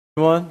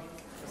Everyone?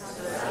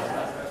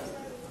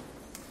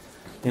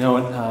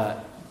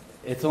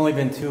 It's only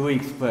been 2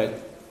 weeks,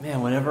 but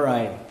man, whenever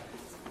I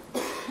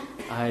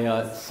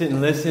sit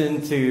and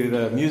listen to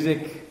the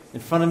music in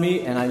front of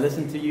me and I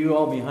listen to you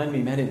all behind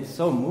me, man, it's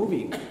so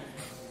moving.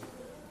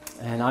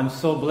 And I'm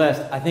so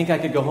blessed. I think I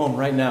could go home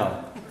right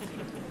now.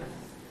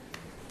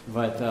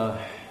 But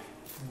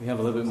we have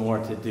a little bit more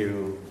to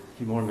do, a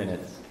few more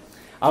minutes.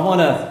 I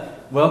want to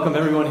welcome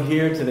everyone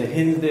here to the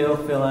Hinsdale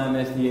Fil-Am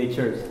SDA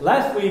Church.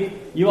 Last week,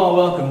 you all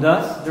welcomed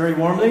us very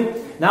warmly.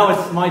 Now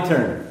it's my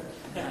turn.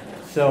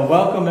 So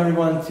welcome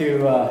everyone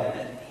to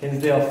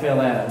Hinsdale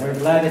Fil-Am. We're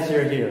glad that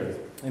you're here.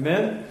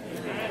 Amen?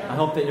 I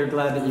hope that you're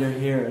glad that you're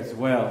here as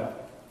well.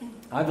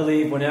 I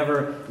believe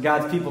whenever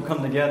God's people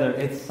come together,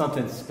 it's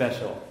something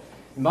special.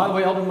 And by the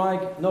way, Elder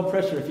Mike, no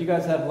pressure. If you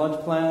guys have lunch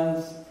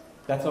plans,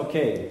 that's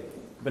okay.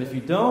 But if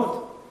you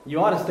don't, you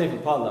ought to stay for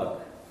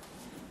potluck.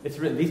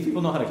 These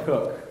people know how to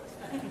cook.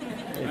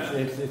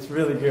 It's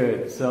really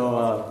good.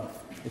 So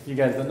if you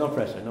guys don't, no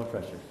pressure.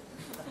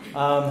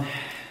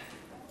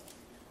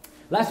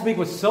 Last week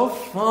was so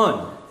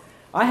fun.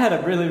 I had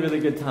a really, really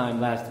good time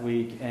last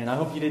week, and I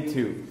hope you did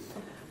too.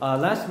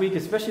 Last week,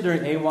 especially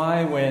during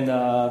AY, when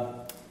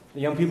the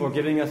young people were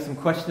giving us some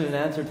question and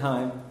answer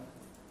time,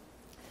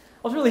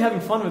 I was really having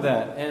fun with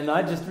that, and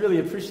I just really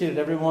appreciated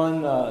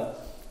everyone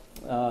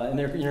and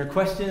their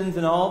questions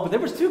and all. But there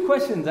was 2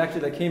 questions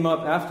actually that came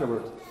up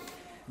afterwards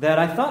that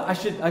I thought I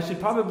should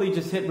probably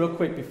just hit real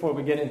quick before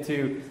we get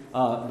into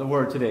the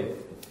Word today.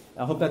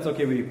 I hope that's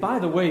okay with you. By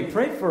the way,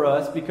 pray for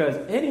us because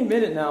any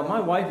minute now,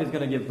 my wife is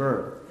going to give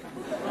birth.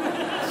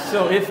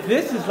 So if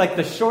this is like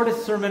the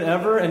shortest sermon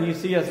ever and you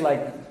see us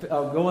like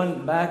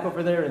going back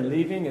over there and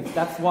leaving,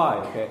 that's why,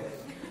 okay?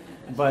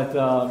 But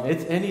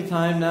it's any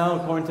time now,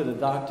 according to the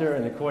doctor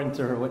and according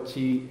to her, what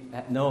she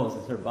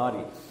knows is her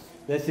body.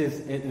 This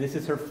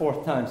is her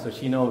 4th time, so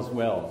she knows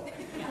well.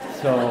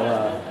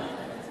 So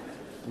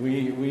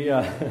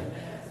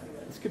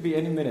this could be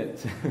any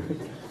minute.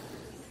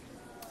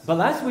 But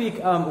last week,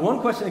 one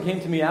question that came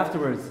to me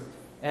afterwards,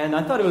 and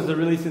I thought it was a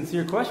really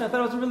sincere question. I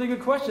thought it was a really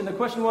good question. The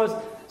question was,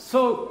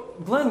 so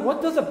Glenn,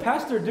 what does a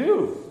pastor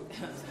do?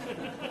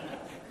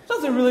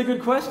 That's a really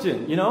good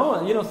question. You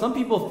know, some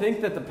people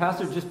think that the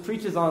pastor just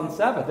preaches on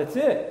Sabbath. That's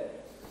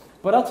it.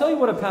 But I'll tell you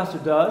what a pastor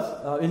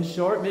does. In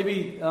short,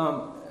 maybe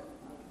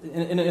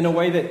in a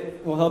way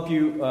that will help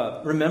you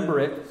remember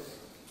it.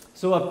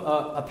 So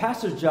a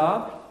pastor's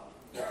job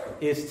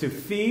is to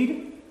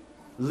feed,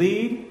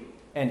 lead,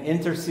 and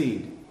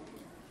intercede.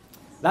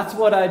 That's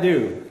what I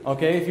do,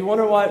 okay? If you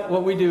wonder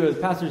what we do as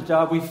pastor's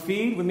job, we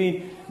feed,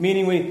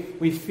 meaning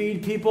we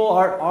feed people.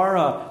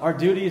 Our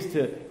duty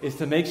is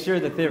to make sure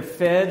that they're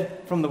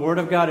fed from the Word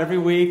of God every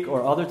week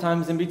or other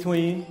times in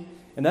between.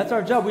 And that's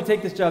our job. We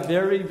take this job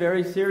very,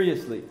 very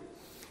seriously.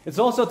 It's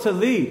also to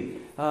lead.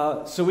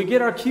 So we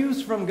get our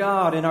cues from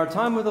God, and our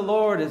time with the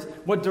Lord is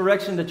what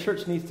direction the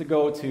church needs to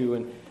go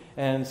to.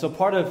 And so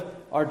part of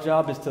our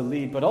job is to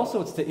lead, but also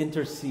it's to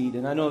intercede.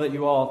 And I know that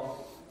you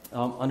all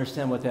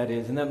understand what that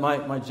is. And that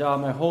my job,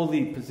 my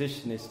holy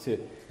position is to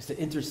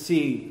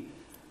intercede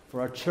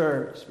for our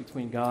church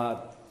between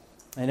God.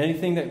 And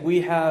anything that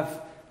we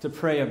have to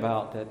pray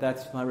about,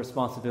 that's my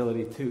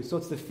responsibility too. So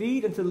it's to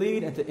feed and to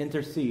lead and to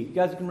intercede. You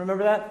guys can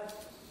remember that?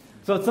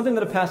 So it's something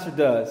that a pastor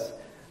does,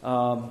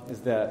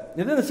 is that.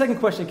 And then the second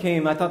question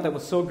came, I thought that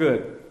was so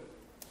good.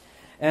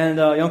 And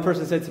a young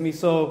person said to me,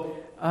 so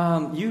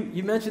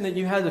you mentioned that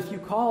you had a few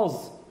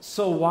calls.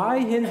 So why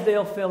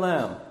Hinsdale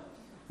Fil-Am?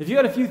 If you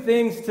had a few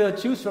things to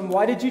choose from,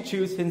 why did you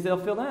choose Hinsdale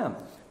Fil-Am?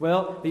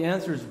 Well, the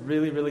answer is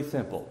really, really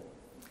simple.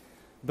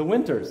 The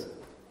winters.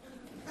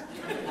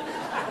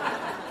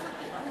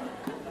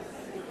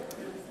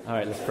 All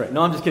right, let's pray.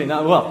 No, I'm just kidding.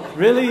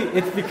 Really,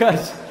 it's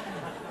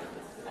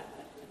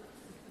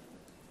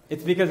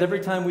because every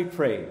time we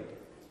prayed,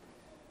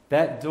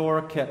 that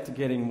door kept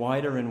getting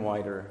wider and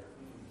wider.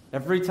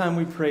 Every time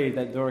we prayed,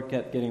 that door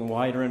kept getting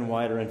wider and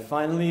wider. And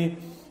finally,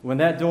 when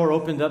that door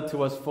opened up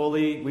to us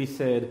fully, we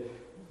said,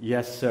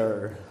 yes,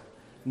 sir.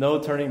 No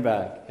turning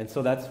back. And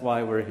so that's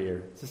why we're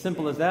here. It's as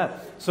simple as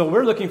that. So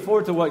we're looking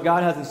forward to what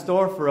God has in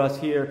store for us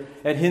here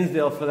at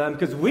Hinsdale for them,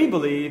 because we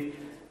believe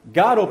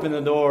God opened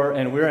the door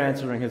and we're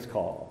answering His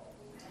call.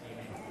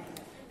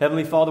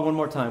 Heavenly Father, one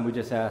more time, we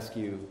just ask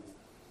you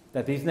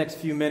that these next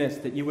few minutes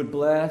that you would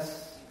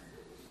bless,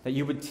 that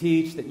you would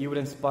teach, that you would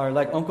inspire.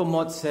 Like Uncle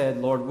Mutt said,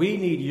 Lord, we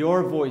need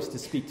your voice to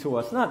speak to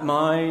us, not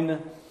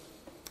mine,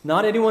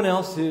 not anyone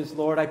else's.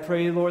 Lord, I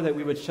pray, Lord, that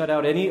we would shut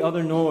out any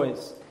other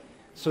noise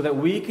so that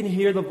we can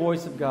hear the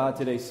voice of God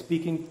today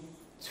speaking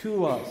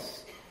to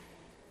us.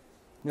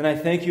 And I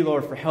thank you,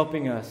 Lord, for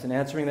helping us and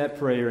answering that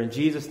prayer. In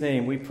Jesus'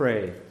 name we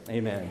pray.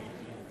 Amen.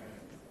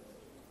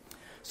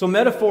 So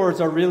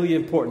metaphors are really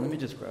important. Let me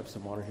just grab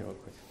some water here real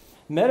quick.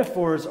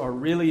 Metaphors are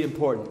really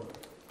important.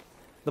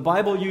 The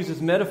Bible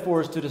uses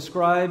metaphors to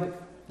describe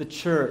the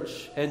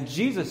church, and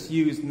Jesus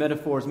used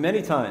metaphors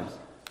many times.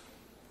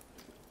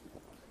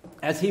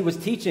 As he was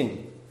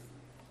teaching,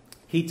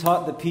 he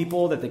taught the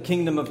people that the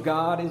kingdom of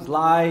God is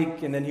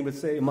like, and then he would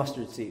say, a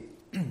mustard seed.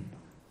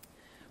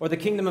 Or the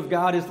kingdom of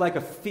God is like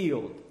a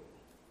field.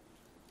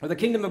 Or the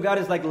kingdom of God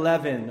is like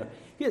leaven.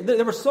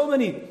 There were so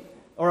many,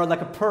 or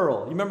like a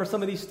pearl. You remember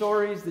some of these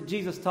stories that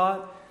Jesus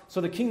taught? So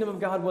the kingdom of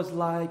God was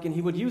like, and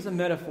he would use a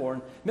metaphor.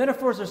 And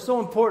metaphors are so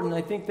important.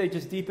 I think they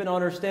just deepen our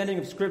understanding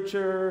of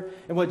Scripture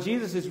and what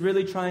Jesus is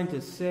really trying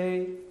to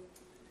say.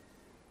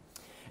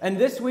 And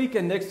this week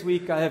and next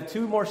week, I have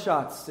 2 more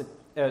shots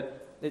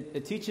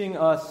at teaching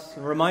us,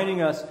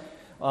 reminding us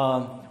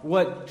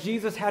what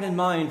Jesus had in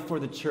mind for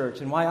the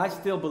church and why I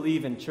still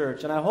believe in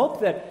church. And I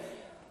hope that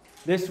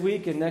this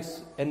week and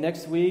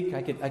next week,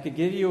 I could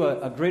give you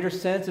a greater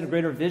sense and a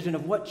greater vision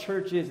of what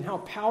church is and how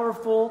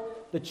powerful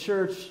the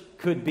church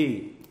could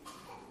be.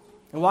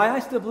 And why I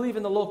still believe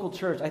in the local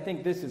church. I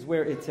think this is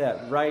where it's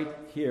at, right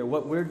here,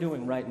 what we're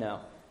doing right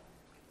now.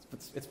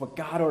 It's what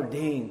God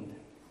ordained.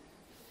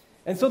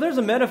 And so there's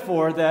a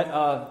metaphor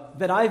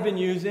that I've been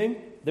using.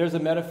 There's a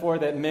metaphor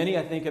that many,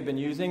 I think, have been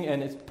using,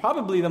 and it's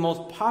probably the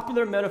most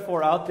popular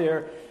metaphor out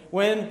there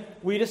when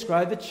we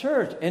describe the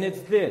church. And it's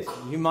this.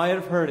 You might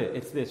have heard it.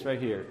 It's this right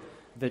here.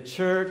 The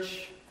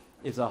church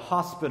is a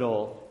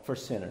hospital for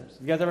sinners.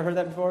 You guys ever heard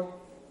that before?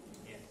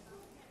 Yes.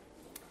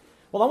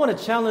 Well, I want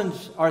to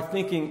challenge our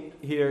thinking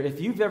here.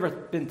 If you've ever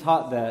been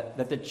taught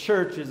that the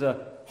church is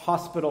a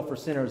hospital for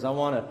sinners, I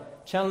want to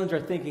challenge our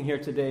thinking here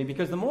today,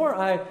 because the more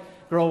I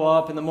grow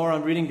up and the more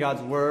I'm reading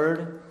God's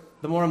Word,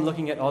 the more I'm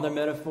looking at other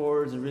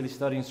metaphors and really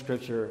studying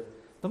Scripture,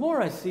 the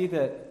more I see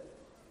that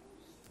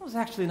was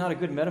actually not a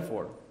good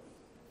metaphor.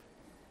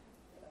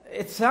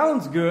 It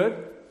sounds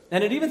good,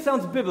 and it even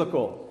sounds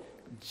biblical.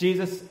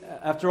 Jesus,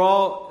 after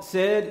all,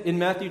 said in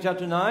Matthew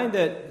chapter 9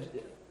 that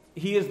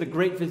he is the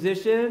great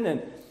physician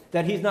and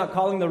that he's not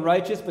calling the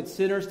righteous but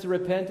sinners to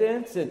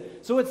repentance. And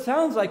so it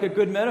sounds like a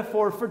good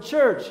metaphor for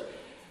church.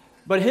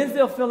 But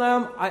Hinsdale,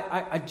 Fil-Am,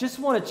 I just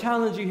want to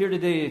challenge you here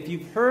today. If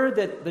you've heard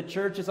that the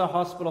church is a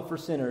hospital for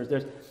sinners,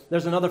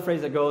 there's another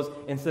phrase that goes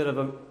instead of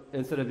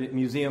a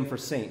museum for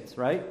saints,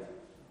 right?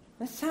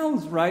 That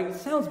sounds right. It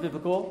sounds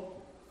biblical.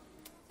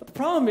 But the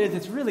problem is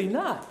it's really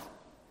not.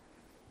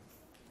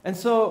 And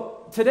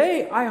so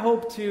today I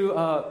hope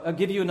to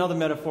give you another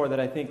metaphor that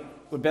I think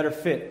would better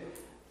fit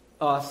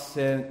us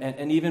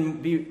and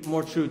even be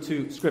more true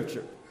to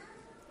Scripture.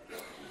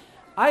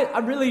 I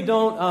really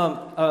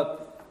don't...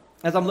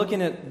 As I'm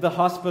looking at the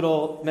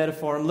hospital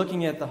metaphor, I'm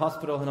looking at the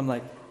hospital and I'm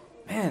like,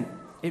 man,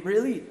 it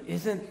really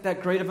isn't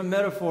that great of a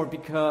metaphor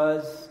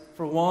because,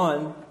 for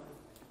one,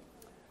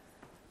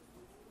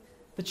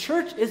 the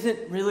church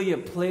isn't really a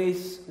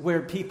place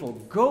where people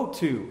go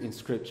to in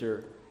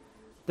Scripture.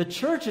 The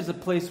church is a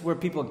place where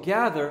people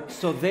gather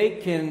so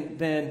they can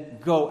then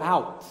go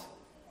out.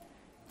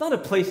 It's not a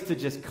place to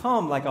just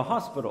come like a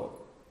hospital.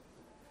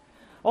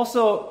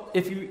 Also,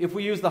 if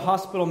we use the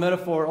hospital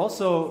metaphor,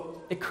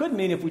 also, it could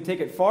mean, if we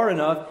take it far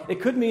enough, it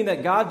could mean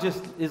that God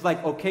just is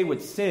like okay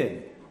with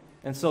sin.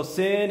 And so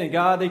sin and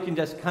God, they can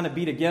just kind of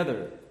be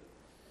together.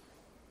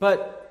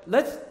 But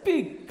let's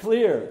be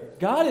clear.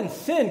 God and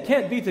sin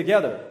can't be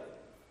together.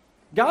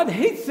 God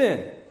hates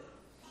sin.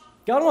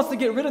 God wants to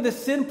get rid of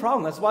this sin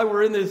problem. That's why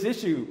we're in this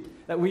issue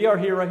that we are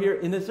here, right here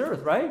in this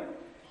earth, right?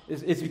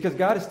 It's because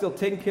God is still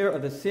taking care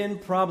of the sin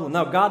problem.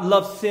 Now, God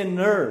loves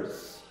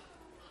sinners.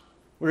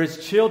 We're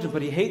his children,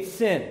 but he hates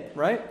sin,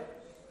 right?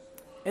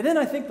 And then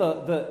I think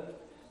the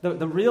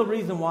real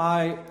reason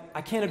why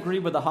I can't agree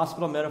with the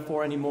hospital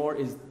metaphor anymore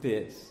is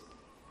this.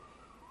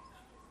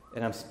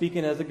 And I'm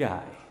speaking as a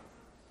guy.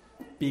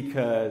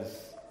 Because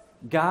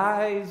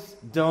guys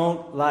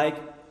don't like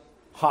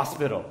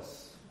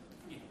hospitals.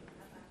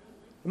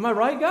 Am I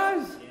right,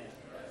 guys?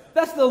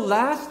 That's the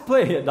last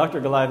place.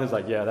 Dr. Goliath is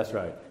like, yeah, that's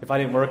right. If I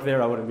didn't work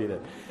there, I wouldn't be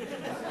there.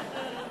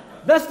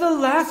 That's the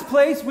last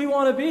place we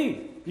want to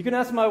be. You can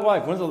ask my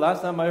wife, when's the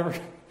last time I ever...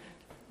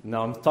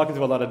 No, I'm talking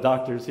to a lot of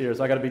doctors here,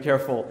 so I got to be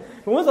careful.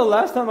 But when's the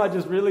last time I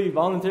just really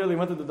voluntarily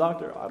went to the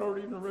doctor? I don't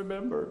even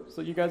remember.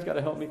 So you guys got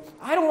to help me.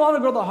 I don't want to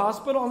go to the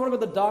hospital. I want to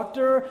go to the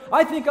doctor.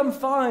 I think I'm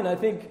fine. I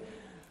think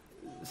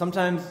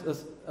sometimes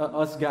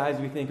us guys,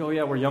 we think, oh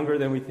yeah, we're younger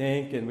than we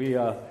think, and we're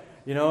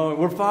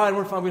fine.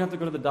 We don't have to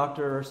go to the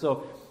doctor.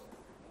 So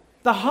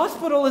the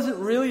hospital isn't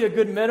really a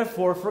good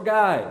metaphor for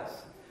guys.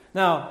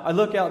 Now, I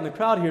look out in the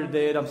crowd here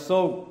today, and I'm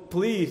so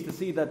pleased to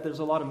see that there's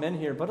a lot of men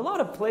here. But a lot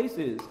of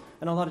places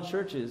and a lot of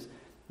churches,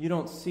 you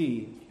don't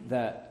see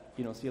that.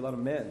 You don't see a lot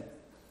of men.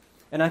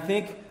 And I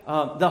think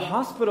the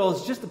hospital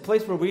is just a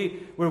place where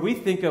we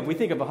think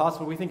of a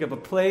hospital, we think of a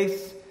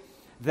place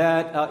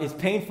that is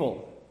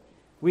painful.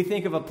 We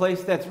think of a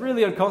place that's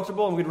really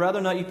uncomfortable, and we'd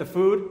rather not eat the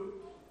food.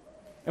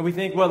 And we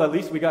think, well, at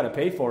least we got to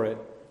pay for it.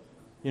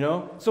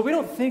 So we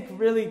don't think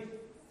really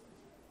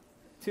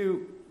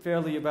too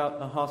fairly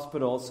about a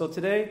hospital. So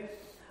today,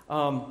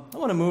 I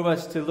want to move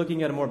us to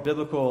looking at a more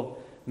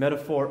biblical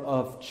metaphor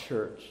of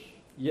church.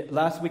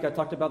 Last week I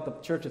talked about the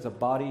church as a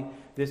body.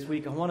 This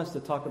week I want us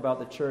to talk about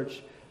the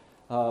church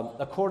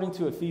according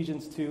to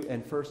Ephesians 2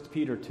 and 1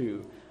 Peter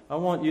 2. I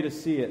want you to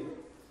see it.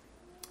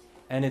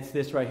 And it's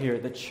this right here.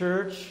 The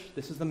church,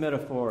 this is the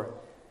metaphor,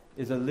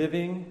 is a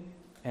living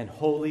and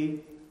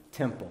holy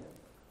temple.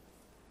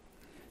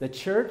 The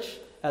church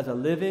as a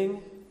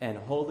living and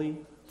holy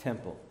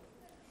temple.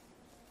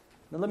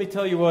 Now let me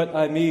tell you what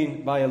I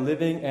mean by a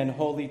living and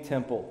holy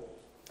temple.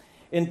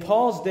 In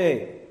Paul's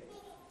day,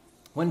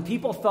 when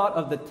people thought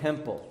of the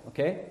temple,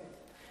 okay?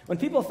 When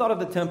people thought of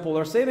the temple,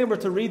 or say they were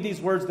to read these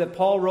words that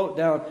Paul wrote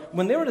down,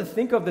 when they were to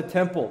think of the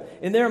temple,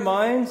 in their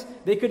minds,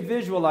 they could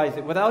visualize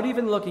it. Without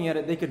even looking at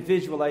it, they could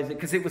visualize it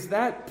because it was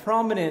that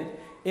prominent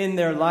in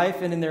their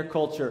life and in their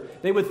culture.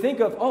 They would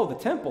think of, oh, the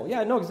temple. Yeah,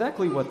 I know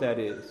exactly what that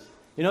is.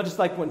 You know, just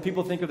like when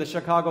people think of the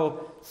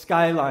Chicago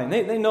skyline,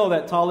 they know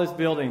that tallest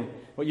building,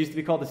 what used to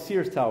be called the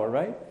Sears Tower,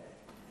 right?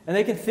 And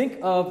they can think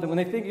of, when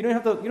they think, you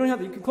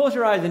can close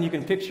your eyes and you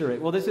can picture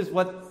it. Well, this is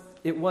what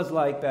it was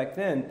like back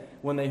then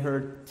when they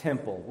heard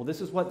temple. Well,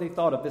 this is what they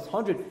thought of, this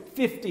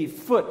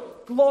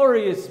 150-foot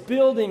glorious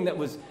building that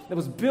was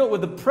built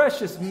with the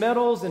precious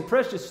metals and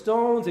precious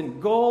stones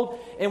and gold.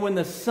 And when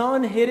the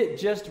sun hit it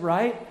just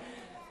right,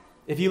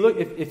 if you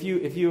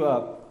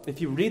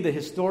read the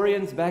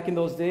historians back in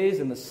those days,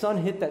 and the sun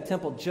hit that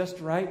temple just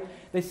right,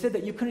 they said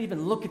that you couldn't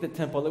even look at the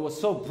temple. It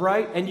was so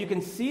bright, and you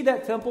can see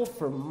that temple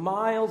for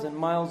miles and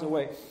miles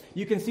away.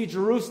 You can see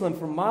Jerusalem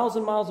for miles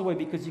and miles away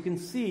because you can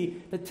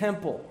see the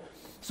temple.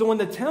 So when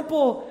the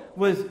temple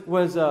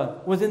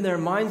was in their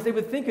minds, they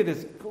would think of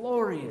this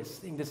glorious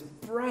thing, this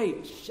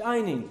bright,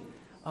 shining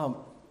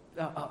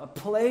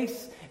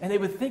place, and they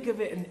would think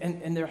of it,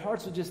 and their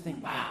hearts would just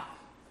think, wow,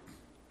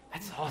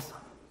 that's awesome.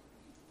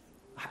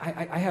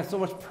 I have so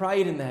much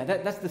pride in that.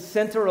 That's the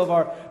center of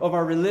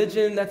our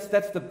religion. That's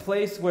the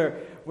place where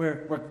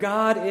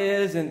God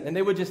is, and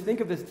they would just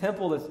think of this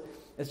temple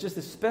as just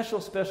a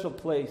special, special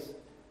place.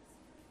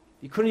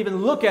 You couldn't even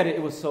look at it.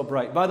 It was so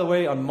bright. By the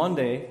way, on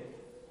Monday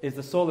is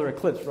the solar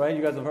eclipse, right?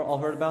 You guys have all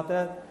heard about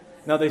that?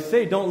 Now, they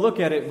say don't look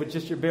at it with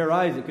just your bare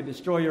eyes. It could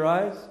destroy your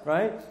eyes,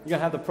 right? You got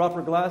to have the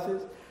proper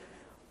glasses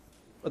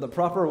or the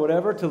proper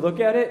whatever to look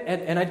at it.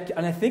 And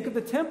I think of the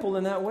temple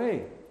in that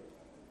way.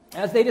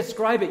 As they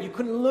describe it, you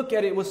couldn't look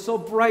at it. It was so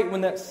bright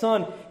when that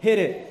sun hit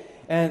it.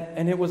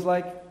 And it was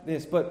like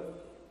this.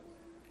 But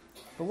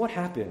what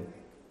happened?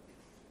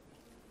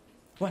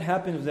 What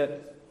happened was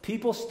that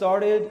people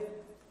started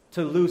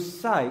to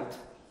lose sight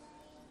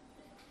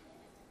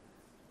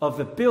of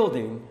the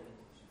building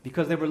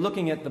because they were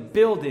looking at the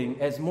building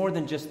as more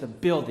than just the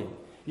building.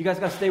 You guys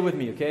got to stay with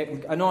me,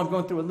 okay? I know I'm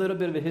going through a little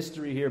bit of a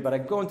history here, but I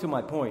go into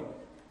my point.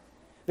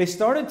 They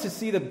started to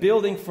see the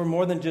building for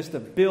more than just a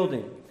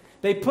building.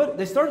 They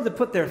started to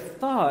put their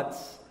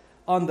thoughts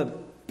on the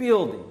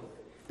building.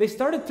 They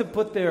started to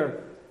put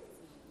their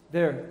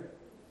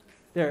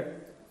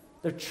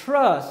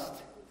trust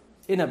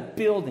in a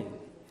building.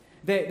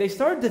 They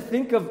started to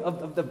think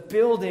of the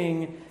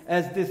building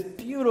as this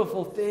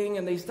beautiful thing,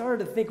 and they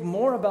started to think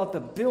more about the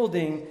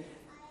building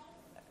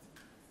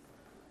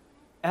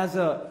as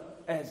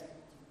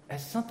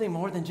something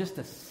more than just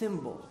a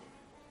symbol.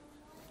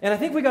 And I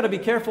think we got to be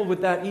careful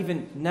with that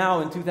even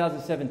now in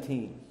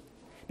 2017.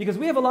 Because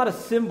we have a lot of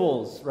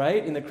symbols,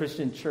 right, in the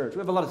Christian church. We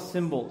have a lot of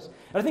symbols.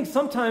 And I think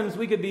sometimes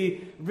we could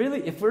be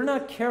really, if we're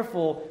not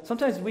careful,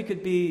 sometimes we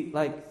could be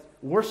like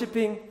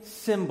worshiping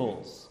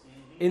symbols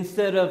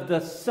instead of the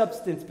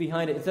substance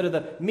behind it, instead of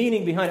the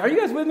meaning behind it. Are you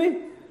guys with me?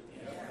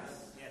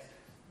 Yes.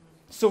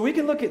 So we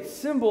can look at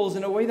symbols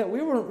in a way that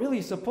we weren't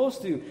really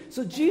supposed to.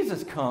 So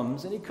Jesus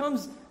comes, and he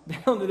comes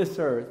down to this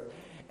earth,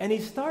 and he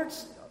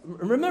starts,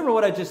 remember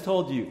what I just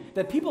told you,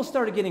 that people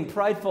started getting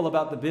prideful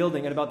about the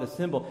building and about the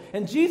symbol.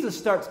 And Jesus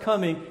starts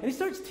coming, and he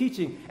starts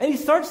teaching, and he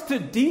starts to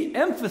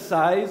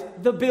de-emphasize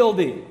the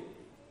building.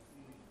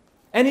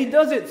 And he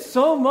does it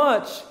so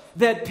much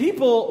that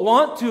people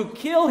want to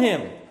kill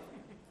him.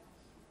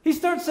 He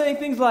starts saying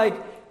things like,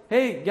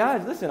 hey,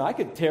 guys, listen, I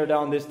could tear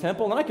down this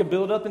temple and I could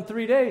build it up in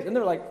 3 days. And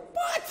they're like,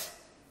 what?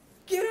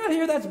 Get out of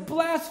here. That's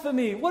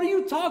blasphemy. What are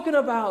you talking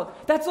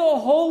about? That's a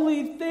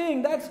holy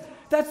thing.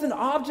 That's an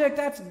object.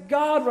 That's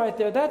God right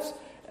there.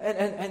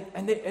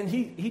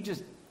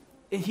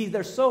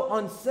 They're so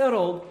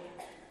unsettled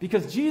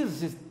because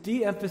Jesus is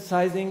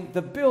de-emphasizing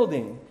the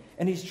building.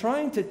 And he's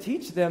trying to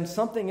teach them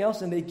something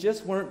else, and they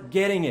just weren't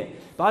getting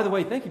it. By the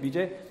way, thank you,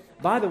 BJ.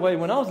 By the way,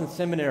 when I was in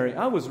seminary,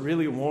 I was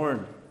really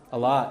warned a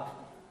lot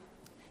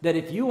that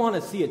if you want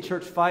to see a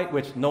church fight,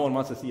 which no one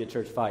wants to see a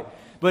church fight,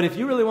 but if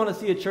you really want to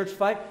see a church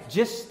fight,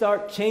 just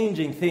start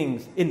changing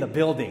things in the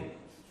building.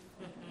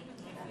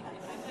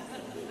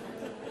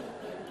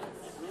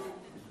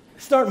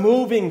 Start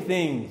moving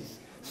things.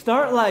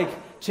 Start like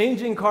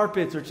changing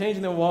carpets or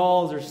changing the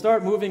walls or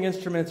start moving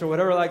instruments or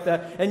whatever like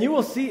that, and you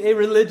will see a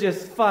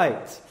religious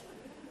fight.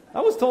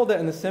 I was told that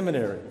in the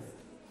seminary.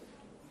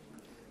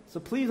 So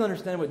please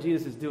understand what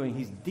Jesus is doing.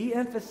 He's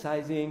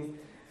de-emphasizing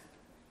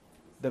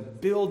the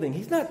building.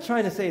 He's not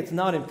trying to say it's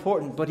not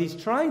important, but he's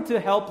trying to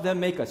help them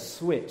make a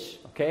switch,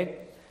 okay?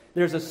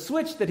 There's a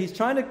switch that he's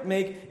trying to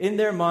make in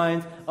their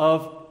minds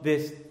of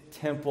this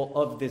temple,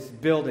 of this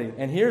building.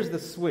 And here's the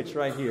switch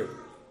right here.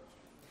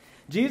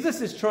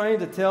 Jesus is trying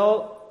to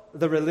tell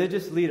the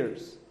religious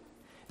leaders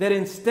that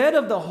instead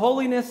of the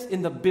holiness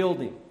in the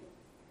building,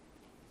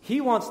 he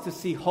wants to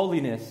see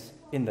holiness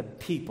in the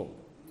people.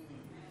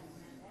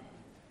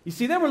 You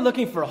see, they were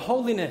looking for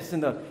holiness in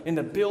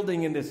the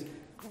building, in this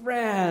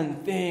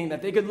grand thing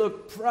that they could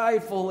look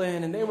prideful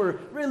in, and they were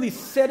really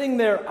setting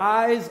their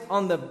eyes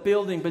on the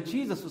building. But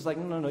Jesus was like,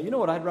 no. You know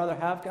what I'd rather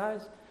have,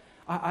 guys?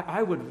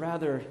 I would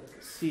rather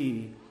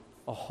see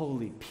a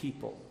holy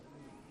people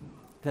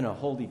than a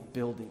holy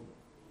building.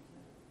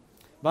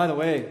 By the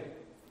way,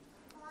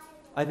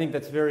 I think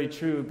that's very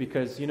true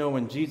because,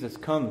 when Jesus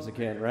comes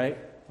again, right?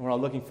 We're all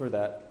looking for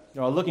that.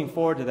 We're all looking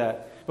forward to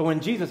that. But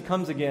when Jesus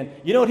comes again,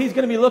 you know what he's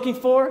going to be looking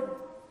for?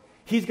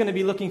 He's going to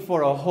be looking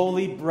for a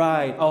holy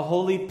bride, a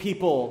holy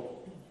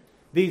people.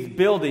 These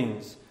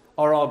buildings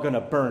are all going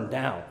to burn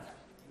down.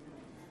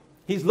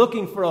 He's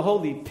looking for a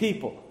holy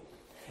people.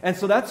 And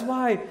so that's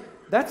why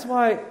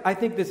I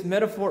think this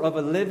metaphor of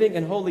a living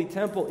and holy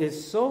temple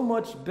is so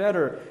much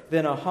better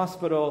than a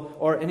hospital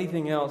or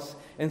anything else.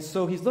 And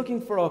so he's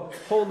looking for a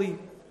holy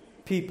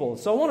people.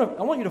 So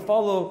I want you to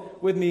follow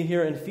with me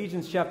here in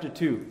Ephesians chapter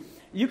 2.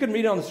 You can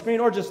read it on the screen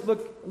or just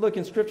look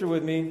in Scripture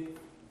with me.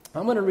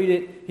 I'm going to read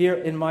it here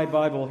in my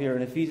Bible here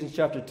in Ephesians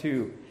chapter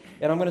 2.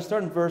 And I'm going to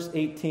start in verse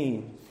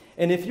 18.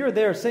 And if you're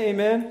there, say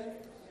amen.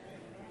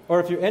 Or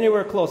if you're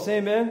anywhere close, say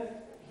amen.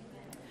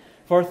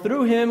 For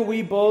through him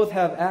we both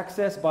have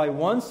access by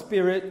one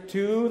Spirit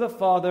to the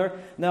Father.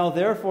 Now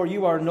therefore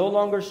you are no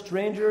longer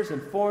strangers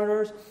and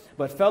foreigners,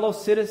 but fellow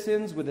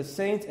citizens with the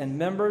saints and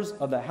members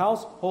of the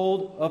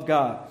household of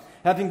God,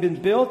 having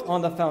been built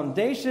on the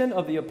foundation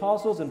of the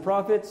apostles and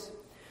prophets,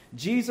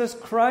 Jesus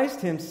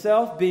Christ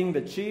himself being the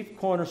chief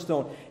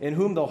cornerstone, in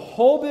whom the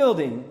whole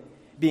building,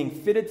 being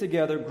fitted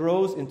together,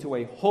 grows into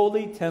a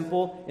holy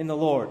temple in the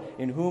Lord,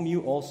 in whom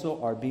you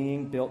also are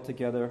being built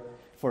together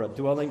for a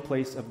dwelling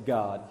place of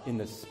God in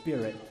the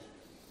Spirit.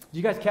 Did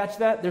you guys catch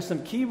that? There's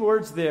some key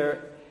words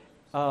there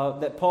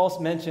that Paul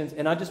mentions,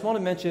 and I just want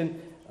to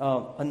mention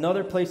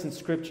another place in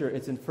Scripture.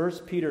 It's in 1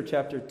 Peter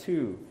chapter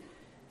 2.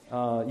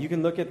 You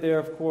can look at there,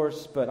 of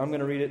course, but I'm going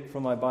to read it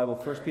from my Bible.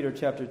 1 Peter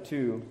chapter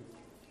 2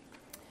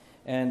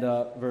 and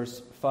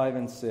verse 5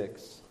 and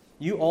 6.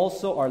 You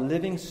also are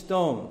living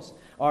stones,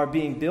 are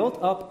being built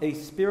up a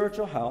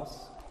spiritual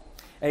house,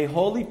 a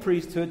holy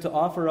priesthood, to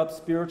offer up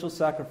spiritual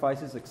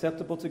sacrifices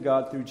acceptable to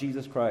God through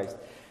Jesus Christ.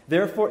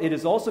 Therefore it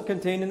is also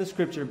contained in the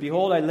Scripture,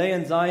 behold, I lay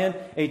in Zion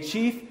a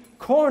chief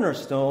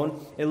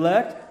cornerstone,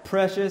 elect,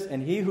 precious,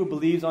 and he who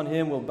believes on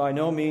him will by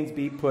no means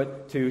be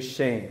put to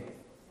shame.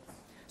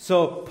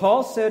 So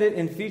Paul said it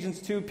in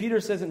Ephesians 2.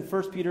 Peter says it in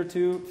 1 Peter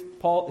 2.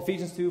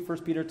 Ephesians 2, 1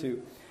 Peter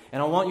 2.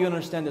 And I want you to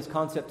understand this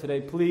concept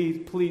today.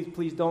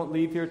 Please don't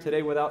leave here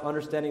today without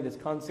understanding this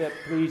concept.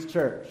 Please,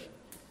 church.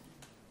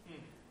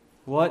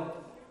 What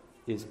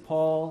is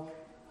Paul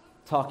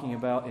talking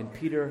about and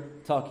Peter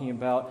talking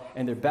about?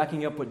 And they're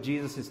backing up what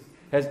Jesus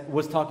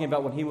was talking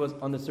about when he was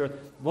on this earth.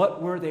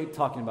 What were they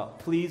talking about?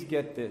 Please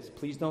get this.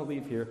 Please don't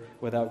leave here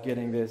without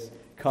getting this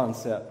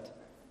concept.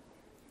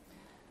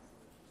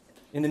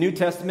 In the New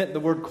Testament, the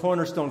word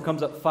cornerstone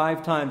comes up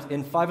 5 times.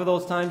 In 5 of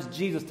those times,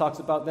 Jesus talks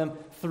about them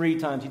 3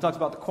 times. He talks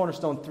about the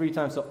cornerstone 3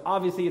 times. So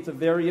obviously, it's a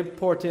very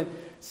important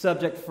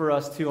subject for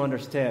us to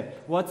understand.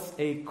 What's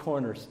a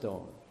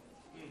cornerstone?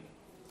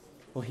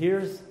 Well,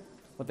 here's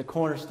what the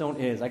cornerstone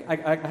is.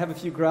 I have a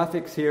few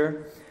graphics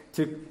here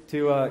to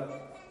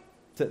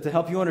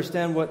help you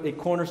understand what a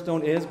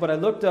cornerstone is. But I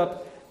looked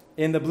up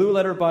in the Blue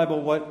Letter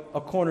Bible what a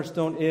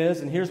cornerstone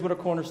is, and here's what a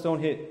cornerstone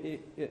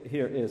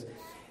here is.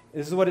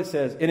 This is what it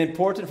says.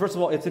 First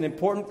of all, it's an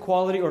important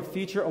quality or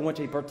feature on which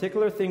a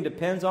particular thing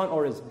depends on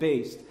or is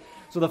based.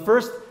 So the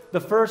first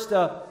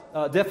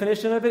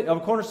definition of a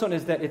cornerstone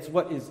is that it's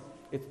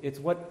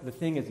what the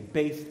thing is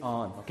based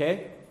on.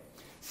 Okay.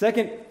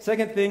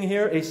 Second thing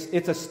here is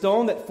it's a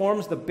stone that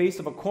forms the base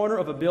of a corner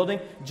of a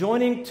building,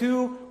 joining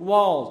 2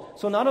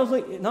 walls. So not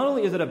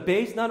only is it a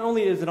base, not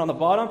only is it on the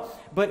bottom,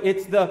 but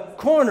it's the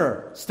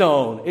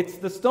cornerstone. It's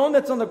the stone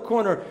that's on the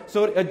corner.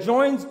 So it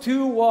adjoins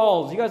 2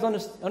 walls. You guys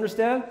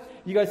understand?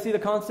 You guys see the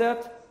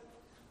concept?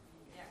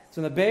 Yes. It's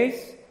on the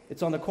base,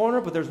 it's on the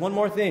corner, but there's one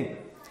more thing.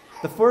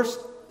 The first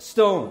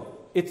stone.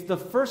 It's the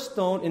first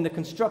stone in the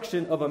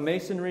construction of a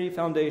masonry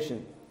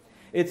foundation.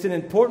 It's an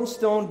important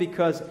stone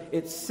because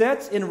it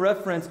sets in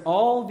reference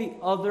all the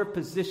other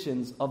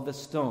positions of the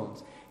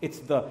stones. It's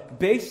the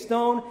base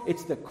stone,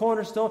 it's the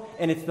cornerstone,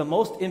 and it's the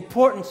most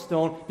important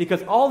stone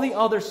because all the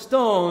other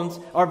stones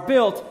are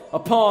built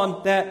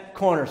upon that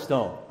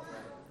cornerstone.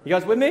 You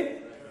guys with me?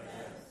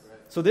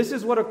 So this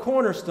is what a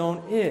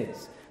cornerstone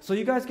is. So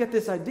you guys get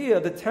this idea.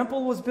 The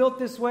temple was built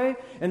this way.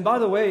 And by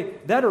the way,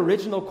 that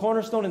original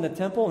cornerstone in the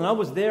temple, and I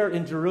was there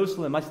in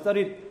Jerusalem. I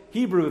studied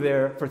Hebrew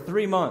there for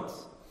 3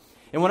 months.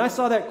 And when I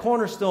saw that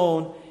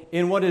cornerstone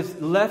in what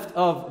is left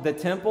of the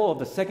temple, of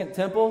the second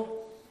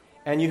temple,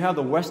 and you have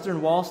the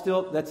western wall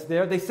still that's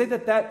there, they say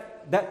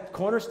that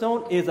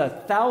cornerstone is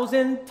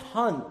 1,000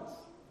 tons.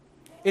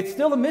 It's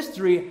still a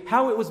mystery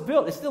how it was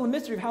built. It's still a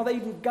mystery of how they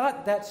even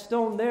got that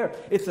stone there.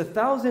 It's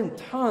 1,000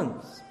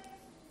 tons.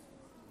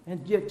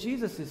 And yet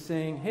Jesus is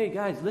saying, hey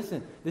guys,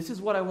 listen, this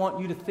is what I want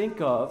you to think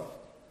of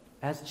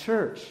as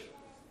church.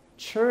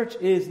 Church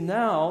is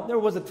now, there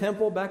was a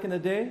temple back in the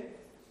day,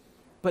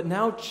 But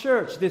now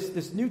church,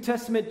 this New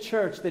Testament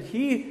church that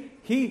he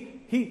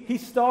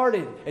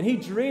started and he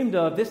dreamed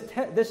of,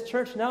 this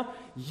church now,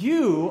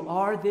 you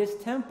are this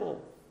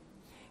temple.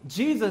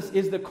 Jesus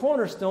is the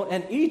cornerstone,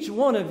 and each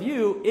one of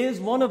you is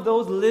one of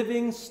those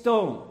living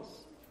stones.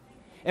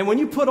 And when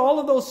you put all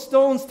of those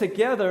stones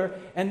together,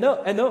 and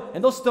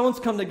those stones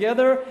come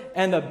together,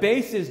 and the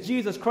base is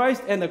Jesus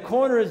Christ, and the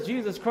corner is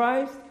Jesus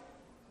Christ,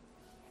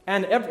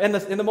 and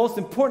the most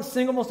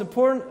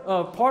important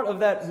part of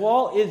that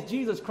wall is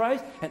Jesus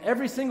Christ, and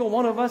every single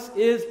one of us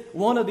is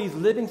one of these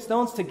living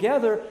stones.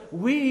 Together,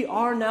 we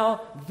are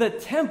now the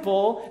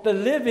temple, the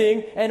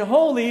living and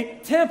holy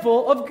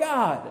temple of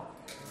God.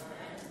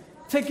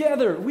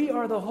 Together, we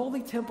are the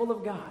holy temple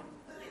of God.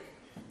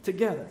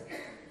 Together.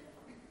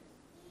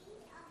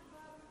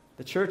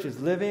 The church is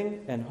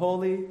living and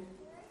holy.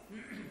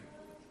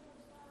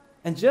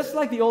 And just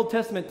like the Old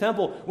Testament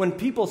temple, when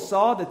people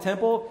saw the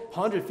temple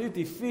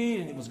 150 feet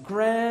and it was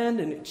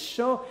grand and it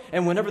shone,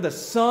 and whenever the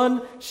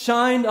sun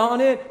shined on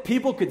it,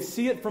 people could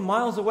see it from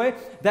miles away.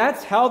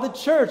 That's how the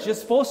church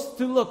is supposed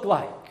to look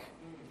like.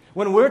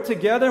 When we're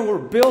together and we're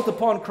built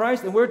upon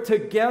Christ and we're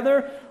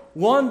together,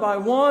 one by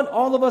one,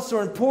 all of us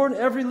are important.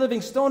 Every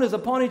living stone is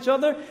upon each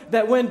other.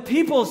 That when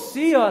people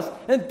see us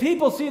and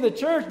people see the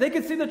church, they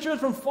can see the church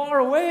from far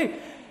away.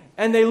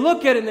 And they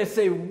look at it and they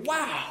say,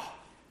 wow,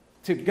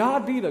 to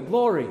God be the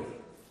glory.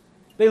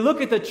 They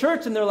look at the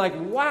church and they're like,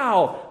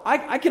 wow,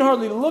 I can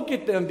hardly look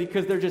at them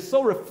because they're just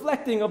so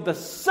reflecting of the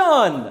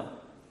sun.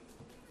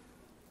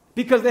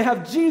 Because they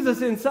have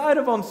Jesus inside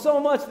of them so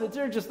much that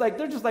they're just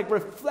like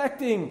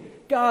reflecting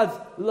God's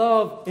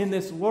love in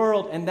this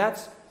world. And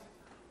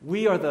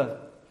we are the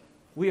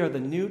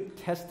New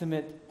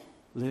Testament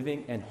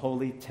living and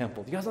holy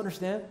temple. Do you guys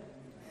understand?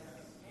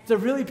 It's a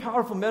really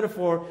powerful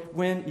metaphor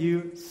when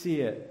you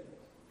see it.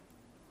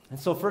 And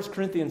so 1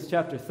 Corinthians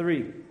chapter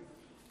 3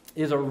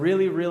 is a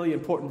really, really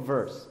important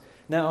verse.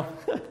 Now,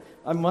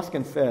 I must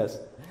confess,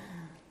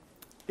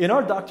 in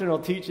our doctrinal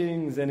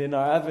teachings and in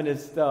our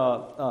Adventist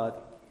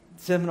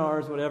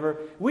seminars, whatever,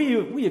 we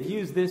have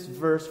used this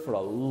verse for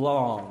a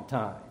long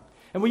time.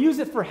 And we use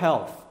it for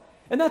health.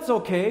 And that's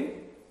okay.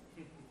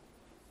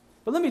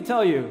 But let me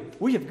tell you,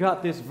 we have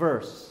got this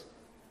verse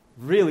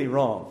really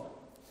wrong.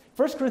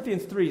 1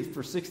 Corinthians 3,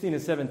 verse 16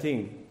 and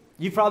 17.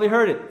 You've probably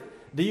heard it.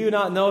 Do you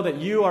not know that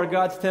you are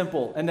God's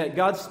temple and that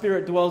God's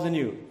Spirit dwells in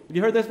you? Have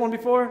you heard this one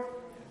before?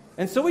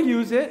 And so we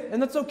use it,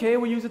 and that's okay.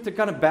 We use it to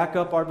kind of back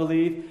up our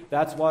belief.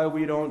 That's why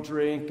we don't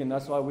drink, and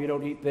that's why we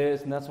don't eat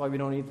this, and that's why we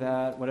don't eat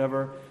that,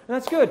 whatever. And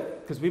that's good,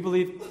 because we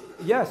believe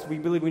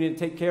we need to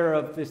take care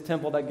of this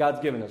temple that God's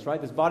given us,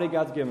 right? This body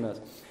God's given us.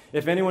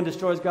 If anyone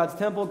destroys God's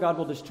temple, God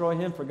will destroy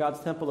him, for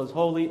God's temple is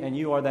holy, and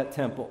you are that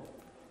temple.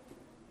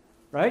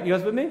 Right? You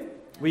guys with me?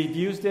 We've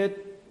used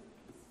it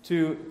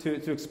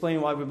to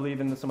explain why we believe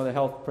in some of the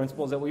health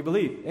principles that we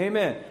believe.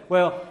 Amen.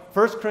 Well,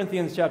 1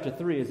 Corinthians chapter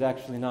 3 is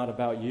actually not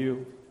about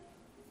you.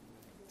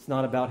 It's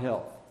not about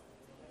health.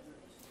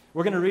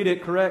 We're going to read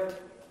it correct,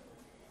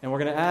 and we're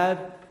going to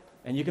add,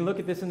 and you can look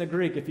at this in the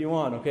Greek if you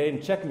want, okay,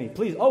 and check me.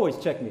 Please, always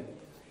check me.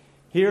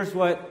 Here's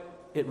what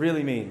it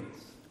really means.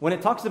 When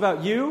it talks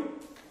about you,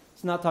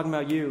 it's not talking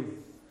about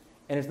you,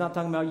 and it's not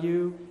talking about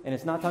you, and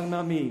it's not talking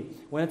about me.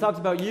 When it talks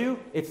about you,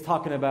 it's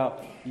talking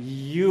about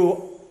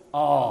you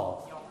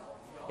all.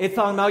 It's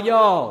talking about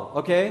y'all,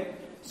 okay?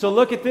 So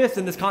look at this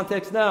in this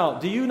context now.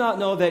 Do you not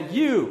know that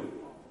you,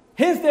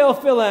 Hinsdale,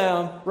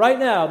 Fil-Am, right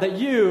now, that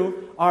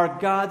you are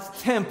God's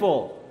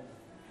temple,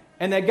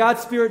 and that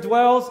God's Spirit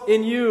dwells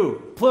in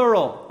you,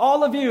 plural,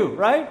 all of you,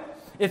 right?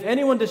 If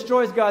anyone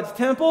destroys God's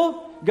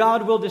temple,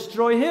 God will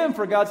destroy him,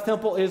 for God's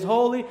temple is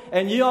holy,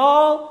 and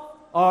y'all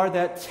are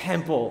that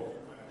temple.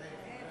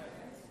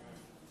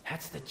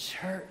 That's the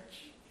church.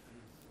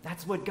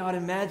 That's what God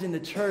imagined the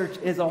church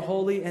is, a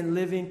holy and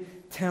living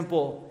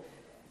temple.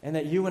 And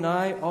that you and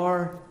I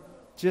are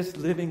just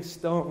living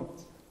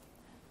stones.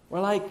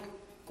 We're like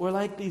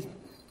these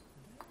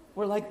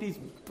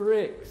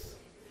bricks.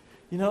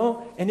 You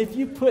know? And if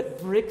you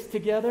put bricks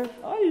together,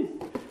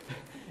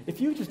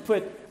 if you just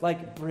put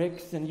like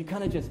bricks and you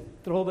kind of just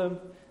throw them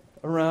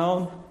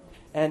around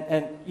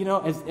and you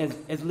know,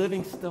 as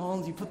living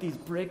stones, you put these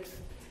bricks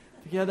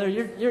together,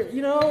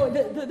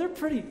 they're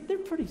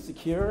pretty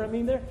secure. I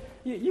mean,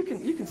 you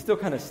can still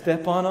kind of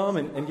step on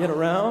them and get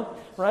around,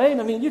 right?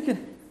 I mean,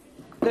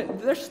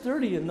 they're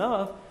sturdy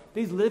enough.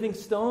 These living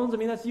stones, I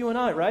mean, that's you and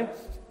I, right?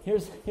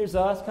 Here's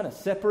us, kind of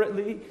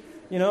separately,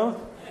 you know.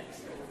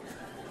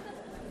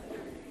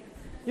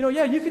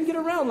 Yeah, you can get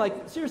around.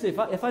 Like, seriously,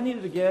 if I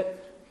needed to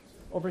get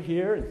over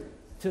here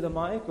to the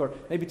mic or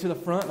maybe to the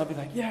front, I'd be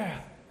like, yeah,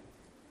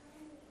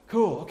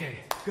 cool, okay,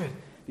 good.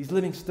 These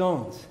living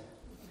stones.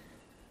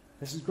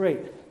 This is great.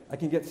 I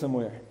can get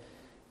somewhere.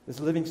 This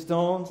living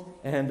stones,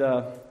 and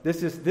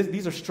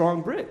these are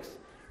strong bricks,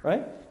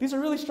 right? These are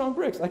really strong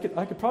bricks. I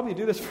could probably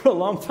do this for a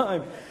long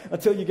time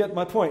until you get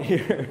my point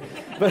here.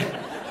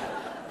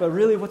 But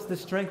really, what's the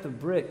strength of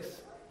bricks?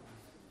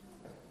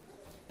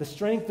 The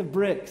strength of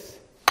bricks.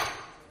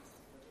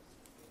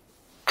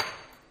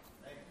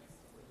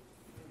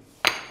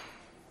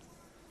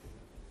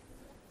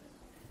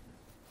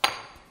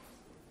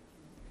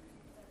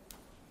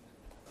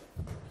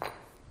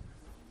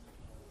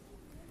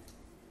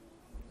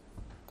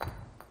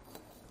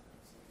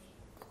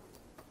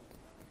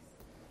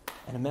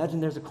 And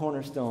imagine there's a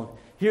cornerstone.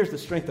 Here's the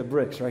strength of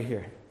bricks right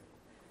here.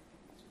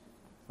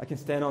 I can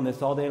stand on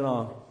this all day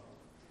long.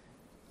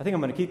 I think I'm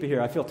going to keep it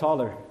here. I feel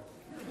taller.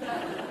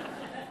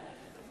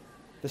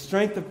 The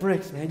strength of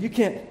bricks, man. You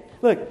can't,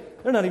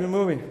 look, they're not even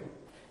moving.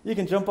 You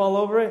can jump all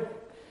over it.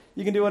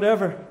 You can do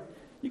whatever.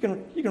 You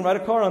can ride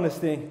a car on this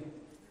thing.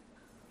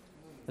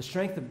 The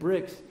strength of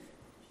bricks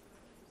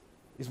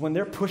is when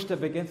they're pushed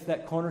up against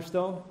that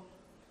cornerstone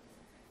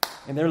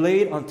and they're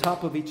laid on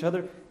top of each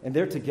other and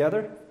they're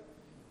together.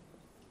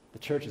 The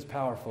church is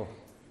powerful.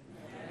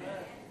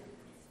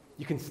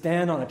 You can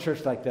stand on a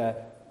church like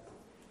that.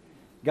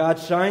 God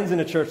shines in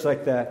a church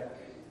like that.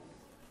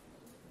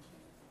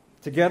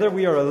 Together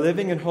we are a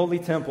living and holy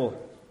temple.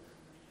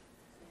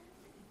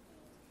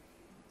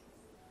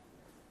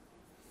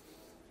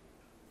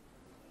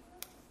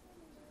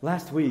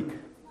 Last week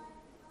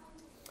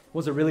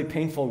was a really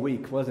painful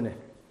week, wasn't it?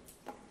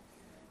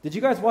 Did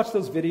you guys watch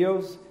those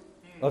videos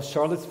of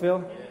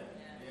Charlottesville?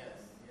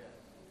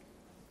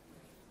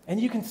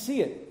 And you can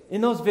see it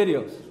in those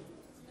videos.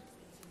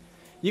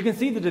 You can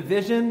see the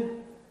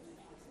division.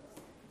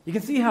 You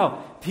can see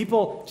how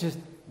people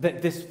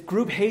this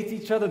group hates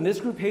each other and this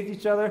group hates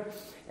each other.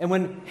 And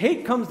when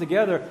hate comes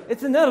together,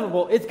 it's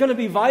inevitable. It's going to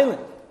be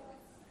violent.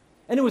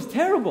 And it was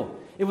terrible.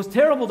 It was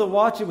terrible to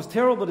watch. It was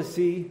terrible to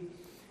see.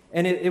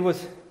 And it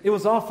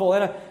was awful.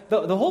 And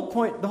the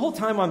whole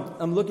time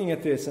I'm looking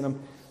at this and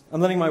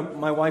I'm letting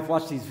my wife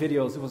watch these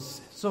videos. It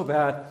was so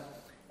bad.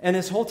 And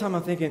this whole time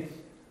I'm thinking,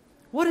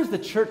 what is the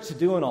church to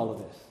do in all of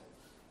this?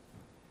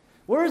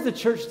 Where is the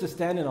church to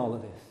stand in all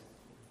of this?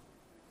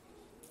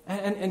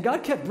 And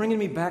God kept bringing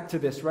me back to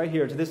this right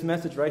here, to this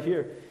message right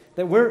here,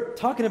 that we're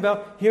talking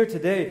about here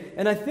today.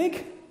 And I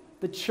think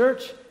the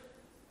church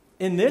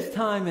in this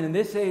time and in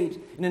this age,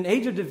 in an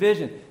age of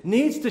division,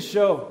 needs to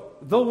show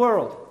the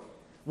world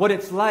what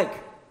it's like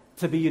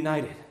to be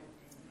united,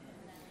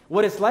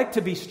 what it's like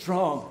to be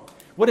strong,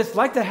 what it's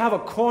like to have a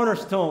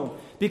cornerstone,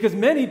 because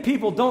many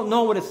people don't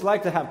know what it's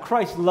like to have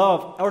Christ's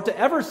love or to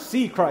ever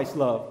see Christ's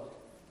love.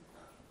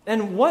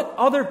 And what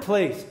other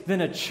place than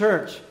a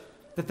church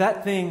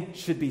that thing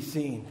should be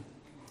seen?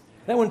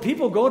 That when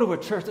people go to a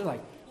church, they're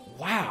like,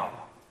 wow,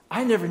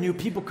 I never knew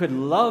people could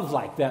love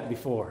like that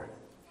before.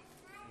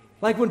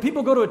 Like when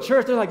people go to a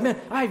church, they're like, man,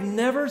 I've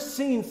never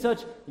seen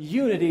such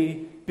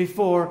unity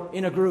before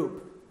in a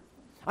group.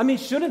 I mean,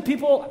 shouldn't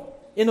people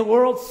in the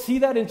world see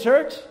that in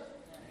church?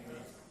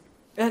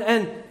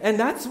 And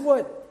that's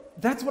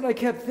what I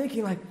kept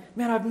thinking, like,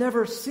 man, I've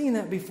never seen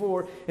that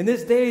before. In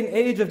this day and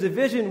age of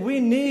division,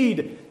 we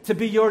need to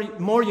be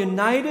more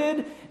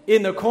united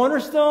in the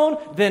cornerstone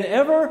than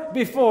ever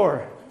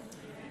before.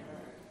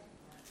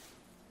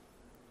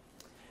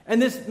 And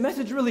this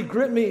message really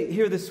gripped me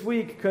here this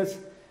week because,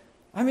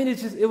 I mean,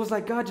 it was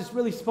like God just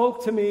really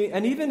spoke to me.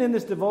 And even in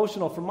this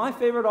devotional from my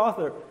favorite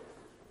author,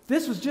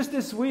 this was just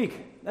this week.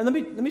 And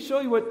let me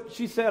show you what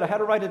she said. I had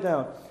to write it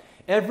down.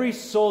 Every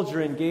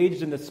soldier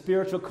engaged in the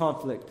spiritual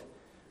conflict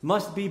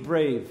must be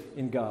brave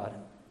in God.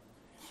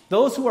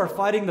 Those who are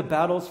fighting the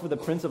battles for the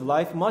Prince of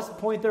Life must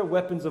point their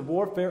weapons of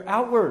warfare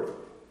outward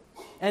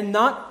and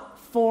not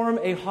form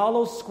a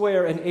hollow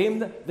square and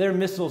aim their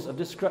missiles of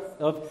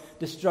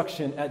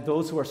destruction at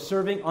those who are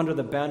serving under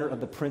the banner of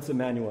the Prince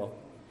Emmanuel.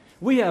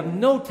 We have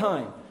no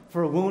time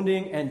for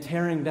wounding and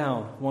tearing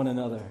down one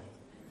another.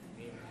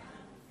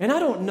 And I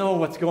don't know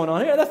what's going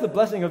on here. That's the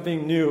blessing of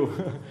being new.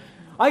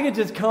 I could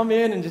just come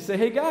in and just say,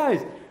 hey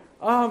guys,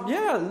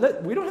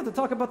 we don't have to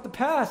talk about the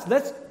past.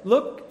 Let's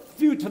look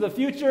to the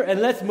future and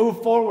let's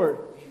move forward.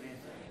 Amen.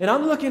 And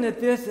I'm looking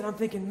at this and I'm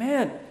thinking,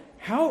 man,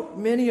 how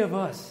many of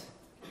us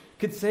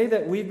could say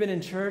that we've been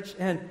in church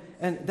and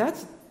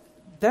that's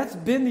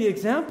been the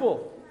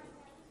example.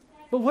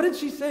 But what did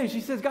she say?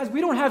 She says, guys,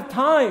 we don't have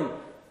time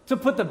to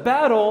put the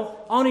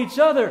battle on each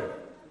other.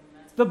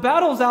 The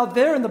battle's out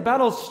there and the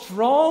battle's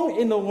strong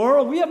in the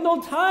world. We have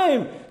no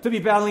time to be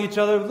battling each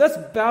other. Let's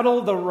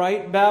battle the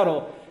right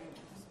battle.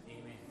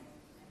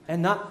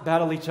 And not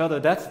battle each other.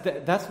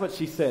 That's what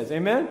she says.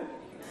 Amen?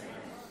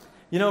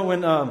 You know,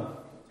 when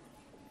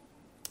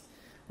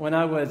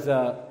I was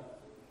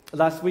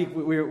last week,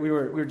 we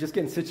were just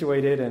getting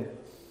situated,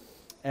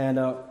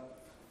 and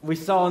we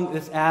saw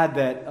this ad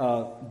that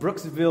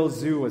Brooksville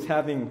Zoo was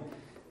having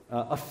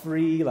a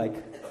free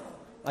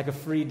a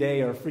free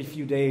day or a free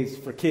few days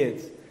for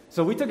kids.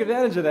 So we took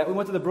advantage of that. We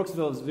went to the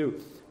Brooksville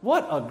Zoo.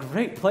 What a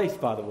great place,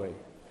 by the way.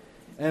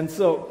 And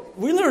so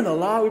we learned a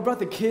lot. We brought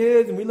the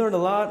kids, and we learned a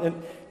lot.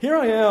 And here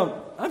I am.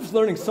 I'm just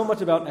learning so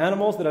much about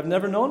animals that I've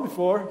never known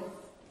before.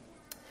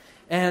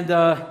 And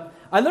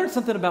I learned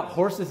something about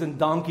horses and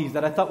donkeys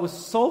that I thought was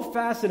so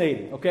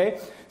fascinating. Okay,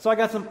 so I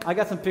got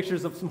some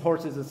pictures of some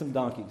horses and some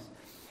donkeys.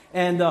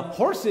 And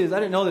horses, I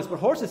didn't know this, but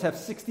horses have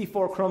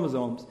 64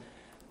 chromosomes.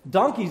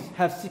 Donkeys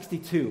have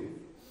 62.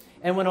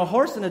 And when a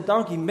horse and a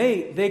donkey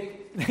mate, they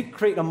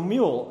create a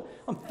mule.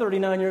 I'm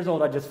 39 years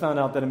old. I just found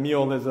out that a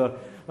mule is a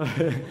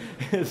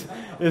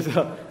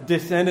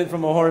descendant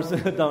from a horse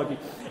and a donkey.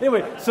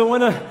 Anyway, so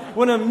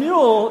when a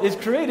mule is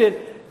created,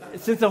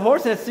 since a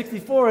horse has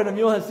 64 and a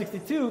mule has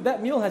 62,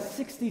 that mule has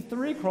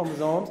 63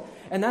 chromosomes,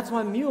 and that's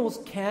why mules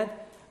can't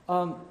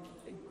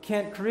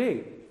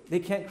create. They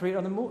can't create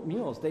other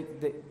mules.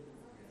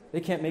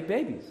 They can't make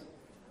babies.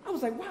 I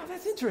was like, wow,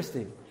 that's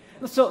interesting.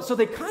 So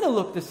they kind of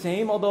look the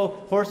same, although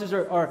horses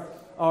are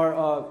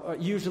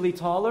usually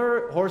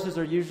taller. Horses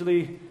are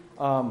usually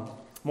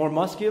more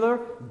muscular.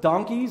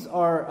 Donkeys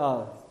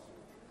are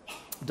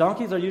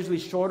usually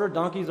shorter.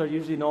 Donkeys are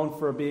usually known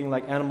for being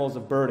like animals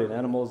of burden,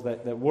 animals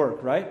that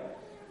work, right?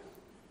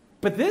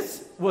 But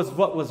this was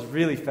what was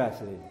really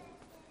fascinating.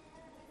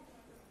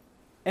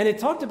 And it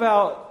talked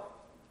about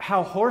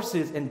how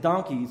horses and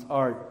donkeys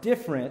are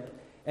different,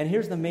 and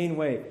here's the main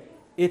way.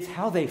 It's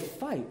how they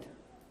fight.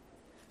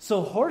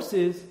 So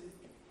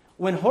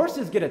when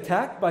horses get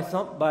attacked by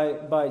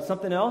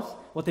something else,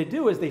 what they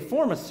do is they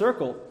form a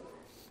circle,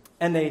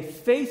 and they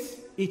face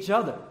each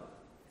other.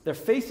 They're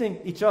facing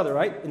each other,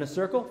 right? In a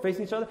circle,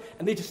 facing each other,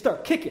 and they just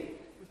start kicking.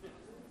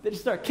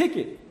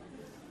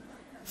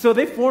 So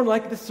they form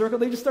like this circle,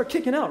 they just start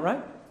kicking out,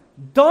 right?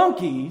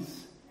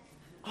 Donkeys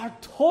are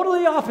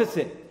totally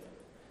opposite.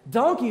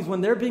 Donkeys,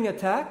 when they're being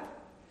attacked,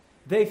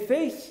 they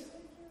face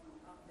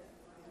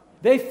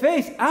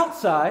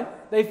outside,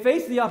 they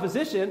face the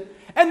opposition,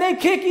 and they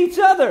kick each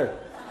other.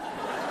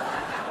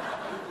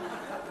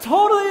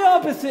 Totally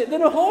opposite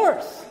than a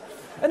horse.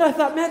 And I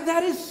thought, man,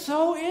 that is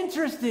so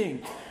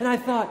interesting. And I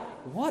thought,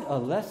 what a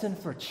lesson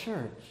for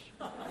church.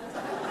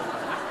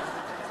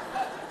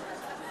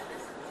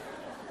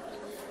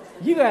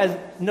 You guys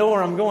know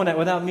where I'm going at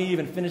without me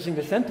even finishing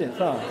the sentence,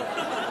 huh?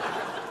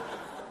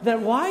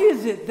 That why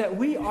is it that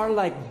we are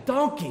like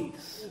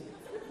donkeys?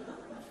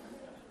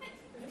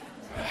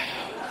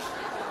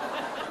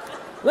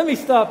 Let me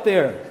stop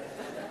there.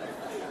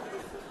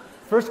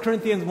 1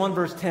 Corinthians 1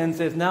 verse 10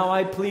 says, "Now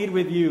I plead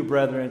with you,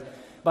 brethren,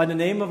 by the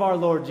name of our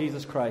Lord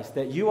Jesus Christ,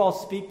 that you all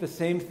speak the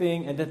same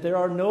thing and that there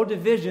are no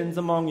divisions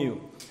among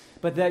you,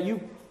 but that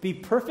you be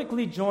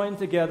perfectly joined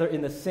together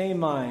in the same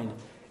mind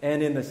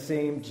and in the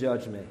same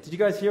judgment." Did you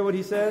guys hear what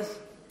he says?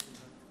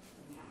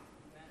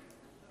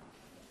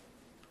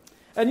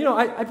 And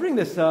I bring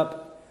this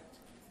up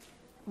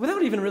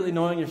without even really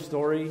knowing your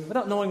story,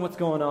 without knowing what's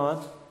going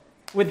on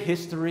with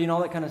history and all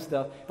that kind of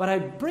stuff. But I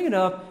bring it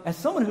up as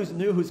someone who's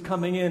new, who's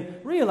coming in,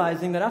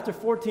 realizing that after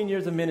 14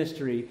 years of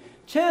ministry,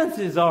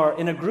 chances are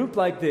in a group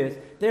like this,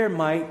 there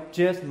might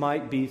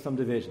be some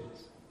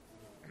divisions.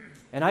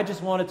 And I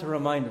just wanted to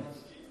remind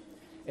us,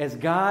 as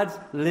God's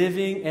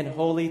living and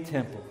holy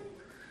temple,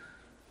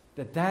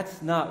 that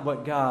that's not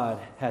what God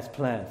has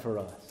planned for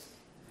us.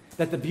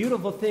 That the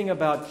beautiful thing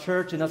about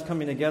church and us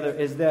coming together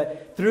is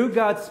that through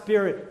God's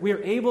Spirit, we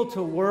are able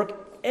to work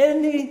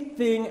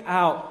anything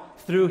out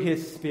through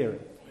His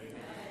Spirit.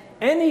 Amen.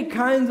 Any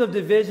kinds of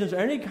divisions or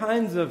any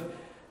kinds of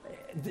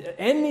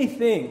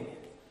anything,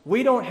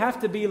 we don't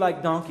have to be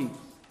like donkeys.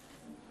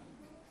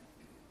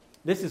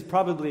 This is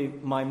probably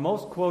my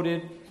most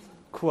quoted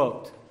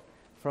quote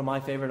from my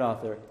favorite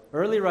author.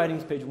 Early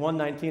Writings, page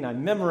 119. I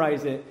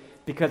memorize it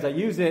because I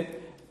use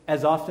it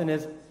as often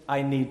as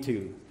I need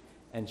to.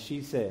 And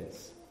she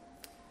says,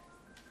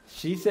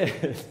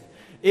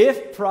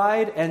 if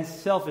pride and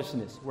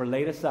selfishness were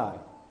laid aside,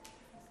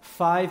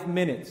 5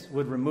 minutes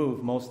would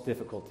remove most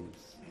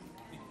difficulties.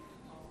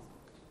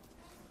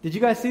 Did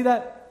you guys see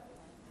that?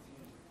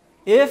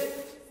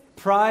 If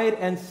pride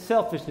and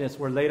selfishness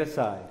were laid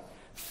aside,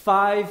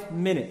 5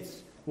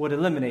 minutes would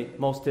eliminate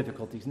most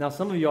difficulties. Now,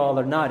 some of you all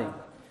are nodding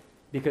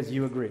because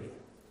you agree.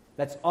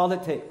 That's all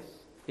it takes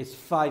is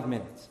 5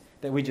 minutes.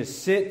 That we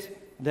just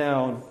sit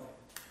down,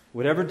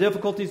 whatever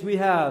difficulties we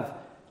have.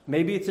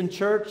 Maybe it's in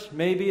church,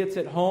 maybe it's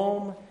at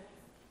home.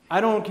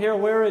 I don't care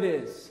where it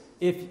is.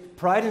 If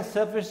pride and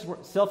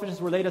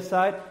selfishness were laid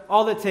aside,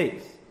 all it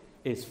takes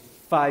is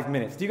 5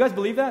 minutes. Do you guys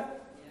believe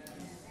that?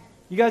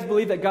 You guys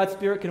believe that God's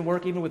Spirit can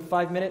work even with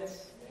 5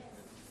 minutes?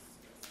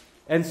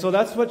 And so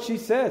that's what she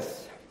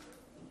says.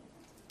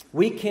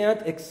 We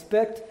can't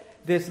expect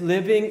this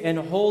living and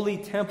holy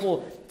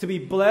temple to be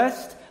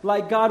blessed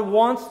like God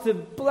wants to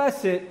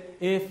bless it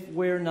if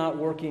we're not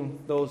working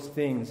those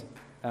things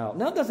out.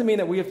 Now, it doesn't mean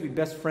that we have to be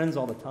best friends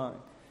all the time,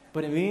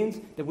 but it means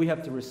that we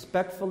have to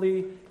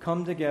respectfully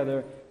come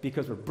together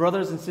because we're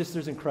brothers and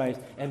sisters in Christ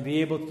and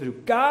be able to,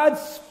 through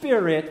God's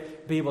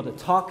Spirit, be able to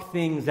talk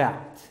things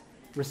out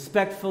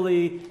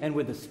respectfully and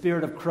with the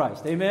Spirit of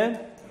Christ. Amen?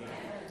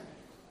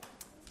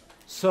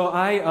 So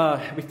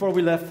before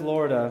we left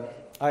Florida,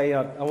 I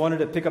wanted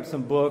to pick up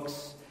some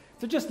books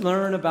to just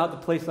learn about the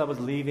place I was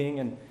leaving.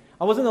 And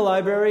I was in the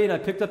library and I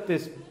picked up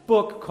this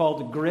book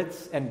called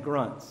Grits and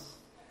Grunts.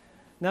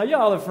 Now,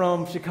 y'all are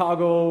from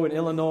Chicago and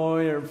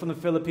Illinois or from the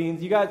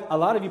Philippines. You guys, a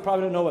lot of you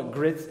probably don't know what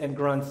grits and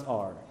grunts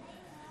are.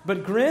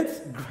 But grits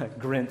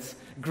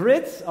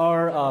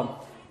are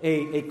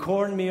a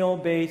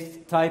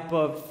cornmeal-based type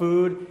of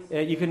food.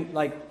 You can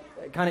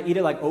kind of eat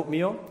it like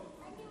oatmeal.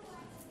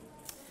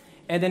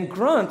 And then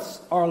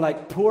grunts are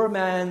like poor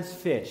man's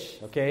fish,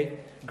 okay?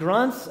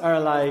 Grunts are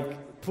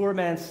like poor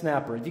man's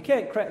snapper. If you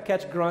can't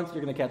catch grunts,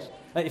 you're going to catch...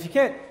 if you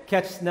can't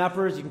catch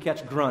snappers, you can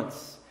catch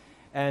grunts.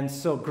 And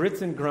so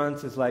grits and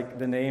grunts is like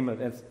the name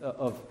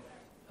of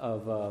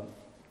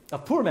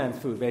poor man's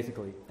food,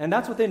 basically. And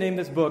that's what they named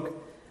this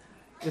book,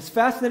 this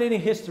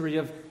fascinating history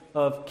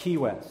of Key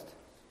West.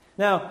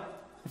 Now,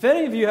 if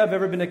any of you have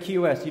ever been to Key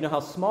West, you know how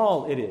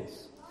small it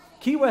is.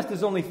 Key West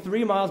is only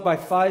 3 miles by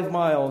 5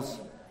 miles,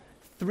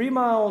 3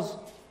 miles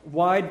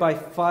wide by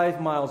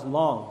 5 miles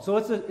long. So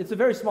it's a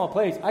very small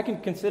place. I can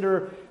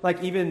consider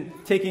like even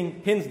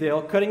taking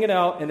Hinsdale, cutting it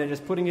out, and then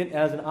just putting it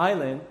as an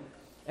island,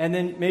 and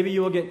then maybe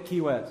you will get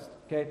Key West.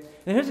 Okay.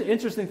 And here's an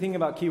interesting thing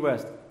about Key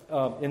West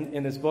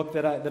in this book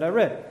that I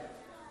read,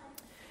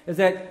 is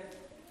that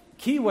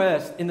Key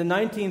West in the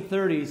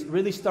 1930s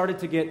really started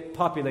to get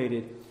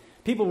populated.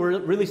 People were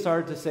really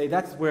started to say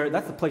that's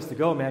the place to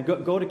go, man.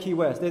 Go to Key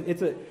West.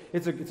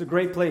 It's a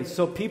great place.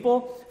 So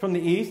people from the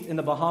east in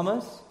the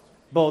Bahamas,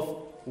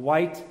 both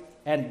white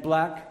and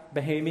black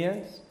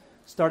Bahamians,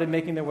 started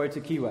making their way to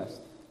Key West.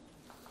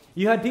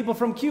 You had people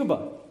from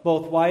Cuba,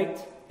 both white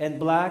and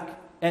black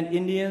and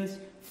Indians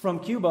from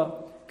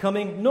Cuba,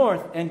 coming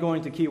north and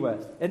going to Key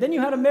West. And then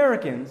you had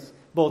Americans,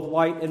 both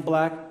white and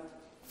black,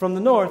 from the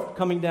north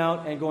coming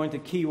down and going to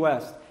Key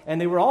West. And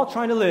they were all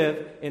trying to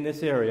live in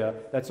this area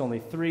that's only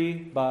 3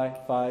 by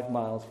 5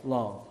 miles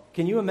long.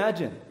 Can you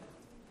imagine?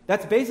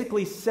 That's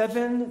basically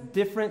 7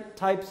 different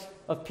types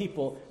of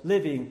people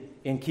living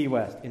in Key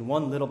West in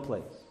one little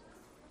place.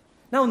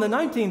 Now, in the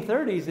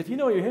 1930s, if you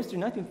know your history,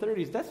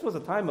 1930s, that was a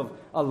time of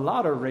a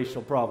lot of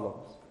racial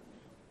problems.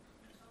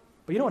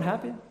 But you know what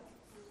happened?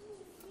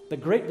 The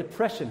Great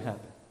Depression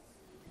happened.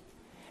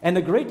 And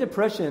the Great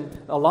Depression,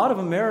 a lot of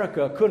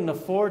America couldn't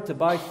afford to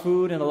buy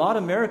food, and a lot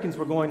of Americans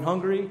were going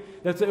hungry.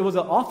 It was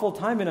an awful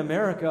time in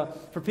America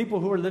for people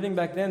who were living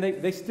back then.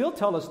 They still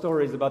tell us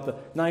stories about the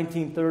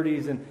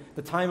 1930s and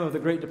the time of the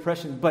Great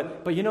Depression.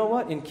 But you know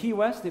what? In Key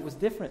West, it was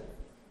different.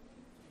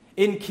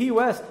 In Key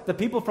West, the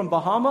people from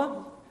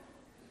Bahama,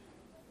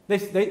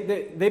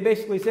 they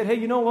basically said, hey,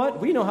 you know what?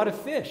 We know how to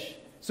fish.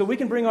 So we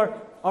can bring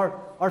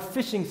our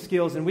fishing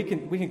skills, and we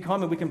can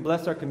come and we can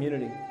bless our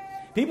community.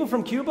 People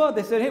from Cuba,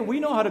 they said, hey, we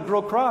know how to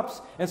grow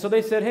crops. And so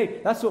they said, hey,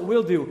 that's what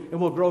we'll do,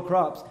 and we'll grow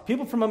crops.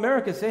 People from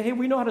America say, hey,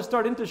 we know how to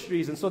start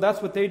industries. And so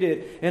that's what they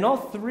did. And all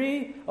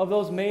 3 of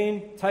those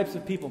main types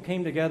of people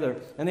came together,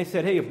 and they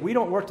said, hey, if we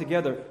don't work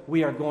together,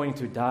 we are going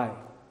to die.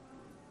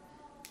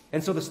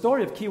 And so the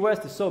story of Key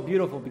West is so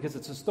beautiful because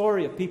it's a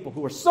story of people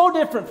who are so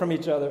different from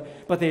each other,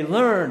 but they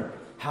learn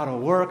how to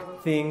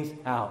work things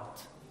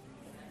out.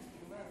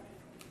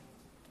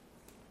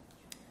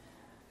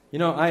 You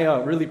know,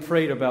 I really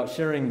prayed about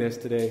sharing this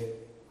today.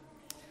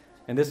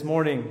 And this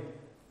morning,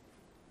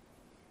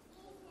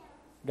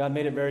 God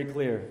made it very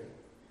clear.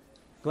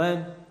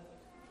 Glenn,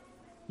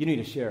 you need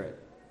to share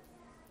it.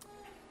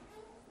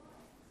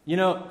 You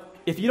know,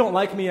 if you don't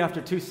like me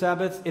after 2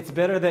 Sabbaths, it's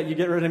better that you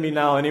get rid of me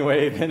now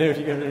anyway than if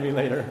you get rid of me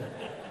later.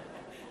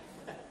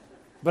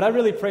 But I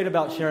really prayed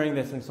about sharing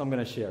this, and so I'm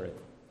going to share it.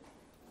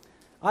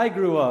 I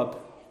grew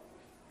up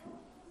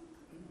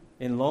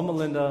in Loma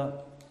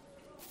Linda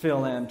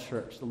Fil-Am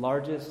Church, the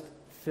largest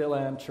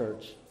Fil-Am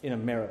church in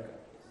America.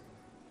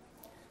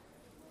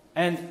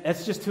 And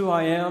that's just who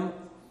I am.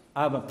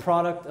 I'm a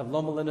product of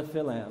Loma Linda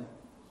Fil-Am.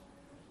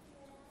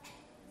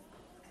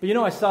 But you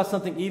know, I saw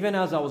something even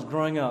as I was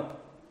growing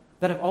up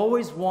that I've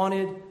always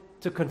wanted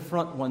to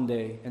confront one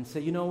day and say,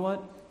 you know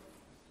what?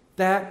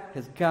 That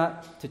has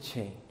got to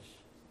change.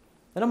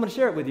 And I'm going to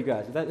share it with you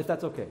guys, if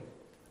that's okay.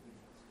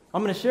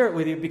 I'm going to share it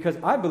with you because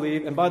I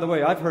believe, and by the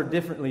way, I've heard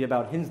differently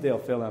about Hinsdale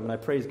Fil-Am, and I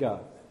praise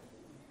God.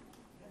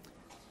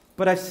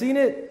 But I've seen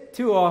it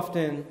too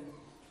often,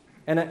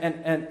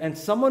 and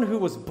someone who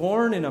was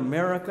born in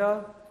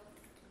America,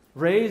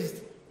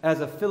 raised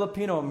as a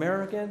Filipino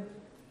American,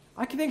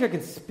 I think I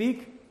can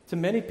speak to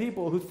many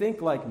people who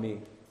think like me.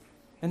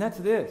 And that's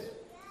this.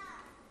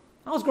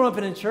 I was growing up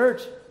in a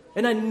church,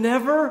 and I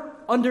never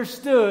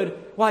understood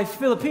why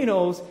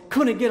Filipinos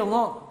couldn't get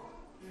along.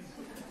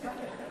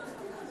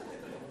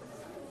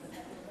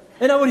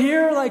 And I would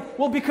hear like,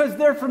 well, because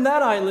they're from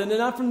that island, and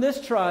not from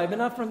this tribe, and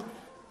not from...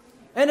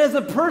 And as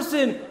a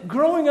person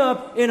growing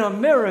up in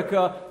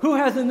America who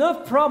has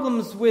enough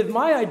problems with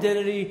my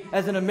identity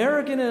as an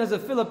American and as a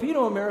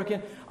Filipino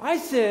American, I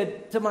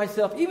said to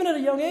myself, even at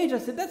a young age, I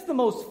said, that's the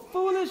most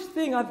foolish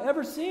thing I've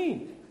ever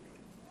seen.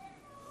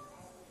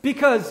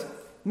 Because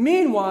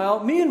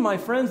meanwhile, me and my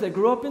friends that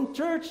grew up in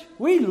church,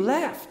 we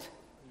left.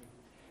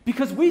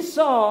 Because we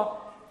saw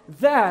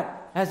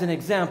that as an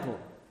example.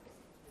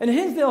 And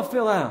Hinsdale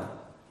Fil-Am,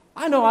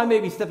 I know I may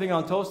be stepping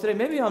on toes today,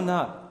 maybe I'm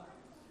not.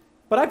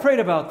 But I prayed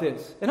about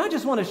this, and I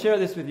just want to share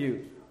this with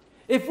you.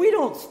 If we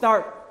don't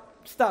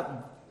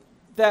stop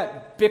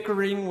that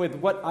bickering with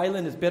what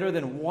island is better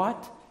than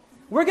what,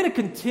 we're going to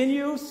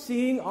continue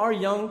seeing our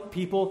young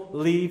people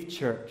leave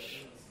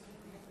church.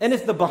 And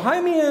if the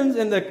Bahamians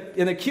and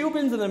the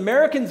Cubans and the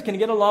Americans can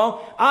get along,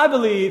 I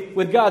believe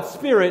with God's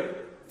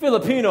Spirit,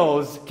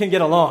 Filipinos can get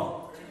along.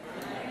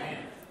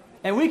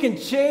 And we can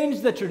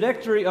change the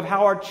trajectory of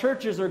how our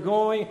churches are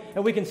going,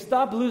 and we can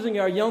stop losing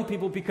our young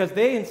people because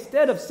they,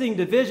 instead of seeing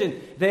division,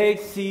 they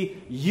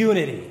see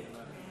unity.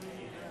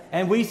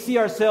 and we see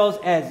ourselves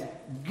as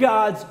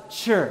God's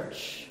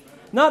church.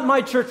 Not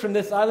my church from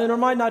this island or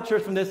my not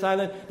church from this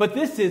island, but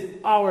this is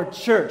our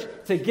church.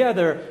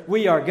 Together,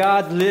 we are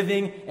God's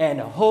living and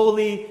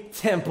holy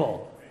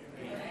temple.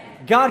 Amen.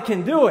 God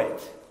can do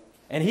it,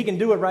 and He can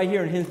do it right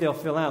here in Hinsdale,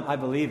 Fil-Am. I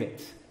believe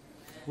it.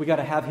 We got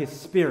to have His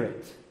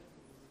Spirit.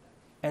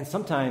 And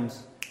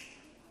sometimes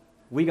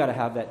we got to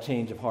have that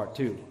change of heart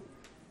too.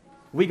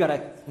 We got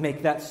to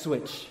make that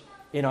switch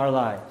in our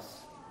lives,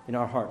 in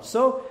our hearts.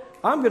 So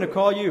I'm going to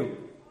call you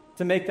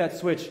to make that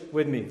switch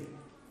with me.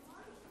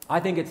 I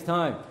think it's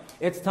time.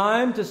 It's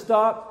time to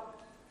stop.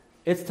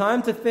 It's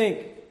time to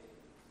think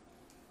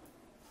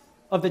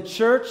of the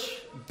church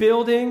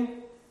building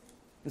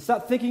and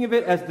stop thinking of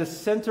it as the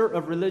center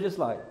of religious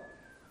life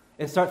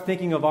and start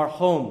thinking of our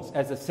homes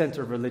as the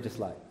center of religious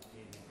life.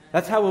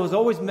 That's how it was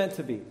always meant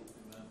to be.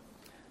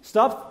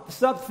 Stop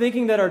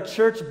thinking that our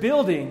church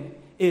building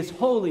is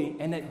holy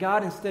and that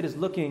God instead is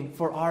looking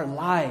for our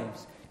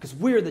lives because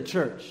we're the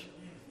church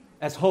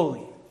as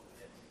holy.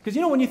 Because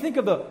when you think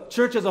of the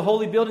church as a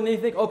holy building, then you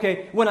think,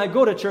 okay, when I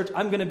go to church,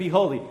 I'm going to be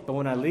holy. But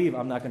when I leave,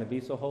 I'm not going to be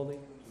so holy.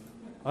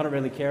 I don't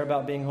really care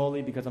about being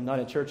holy because I'm not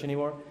at church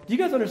anymore. Do you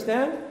guys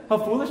understand how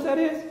foolish that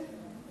is?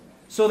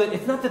 So that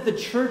it's not that the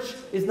church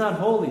is not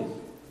holy.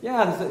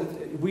 Yeah,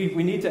 we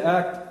need to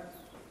act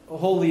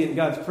holy in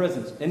God's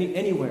presence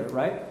anywhere,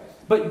 right?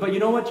 But you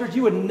know what, church?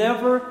 You would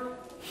never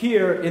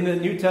hear in the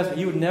New Testament,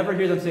 you would never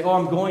hear them say, oh,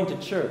 I'm going to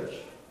church.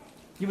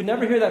 You would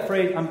never hear that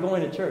phrase, I'm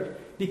going to church.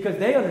 Because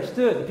they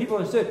understood, the people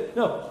understood,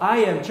 no, I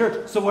am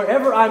church. So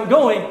wherever I'm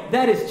going,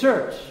 that is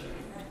church.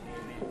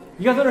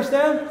 You guys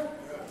understand?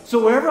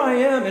 So wherever I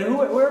am and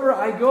wherever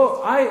I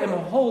go, I am a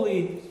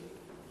holy.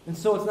 And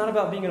so it's not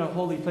about being in a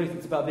holy place,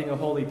 it's about being a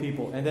holy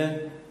people. And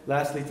then,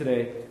 lastly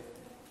today,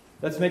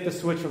 let's make the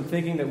switch from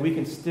thinking that we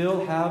can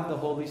still have the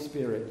Holy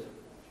Spirit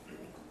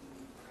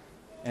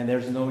and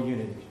there's no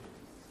unity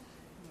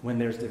when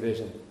there's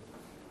division.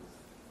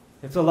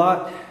 It's a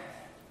lot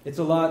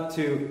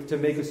to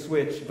make a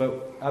switch,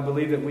 but I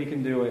believe that we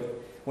can do it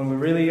when we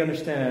really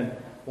understand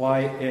why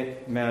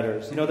it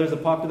matters. There's a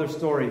popular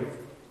story.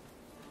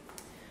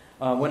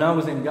 When I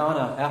was in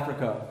Ghana,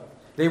 Africa,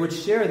 they would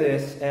share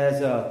this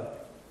as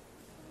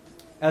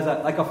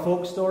like a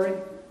folk story,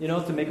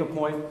 to make a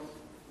point.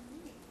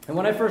 And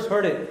when I first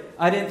heard it,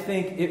 I didn't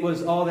think it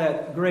was all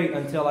that great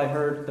until I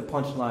heard the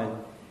punchline.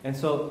 And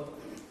so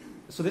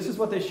this is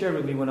what they shared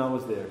with me when I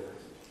was there.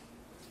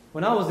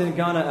 When I was in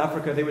Ghana,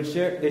 Africa, they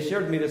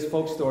shared with me this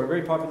folk story, a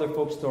very popular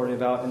folk story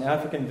about an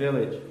African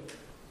village.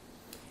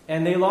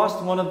 And they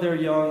lost one of their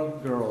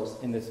young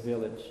girls in this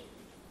village.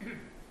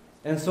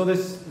 And so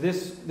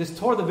this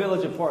tore the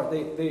village apart.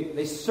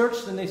 They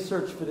searched and they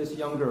searched for this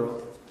young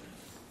girl.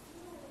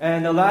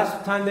 And the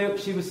last time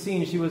she was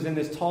seen, she was in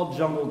this tall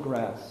jungle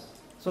grass.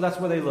 So that's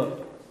where they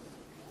looked.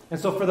 And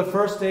so for the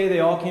first day, they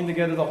all came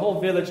together. The whole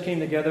village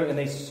came together and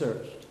they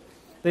searched.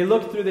 They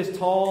looked through this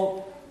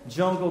tall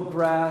jungle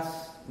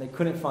grass. They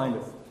couldn't find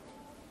her.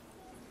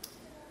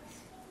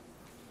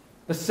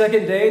 The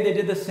second day, they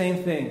did the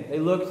same thing. They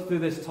looked through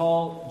this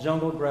tall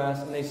jungle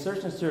grass, and they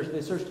searched and searched.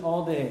 They searched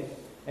all day,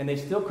 and they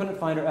still couldn't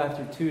find her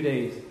after 2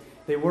 days.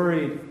 They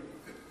worried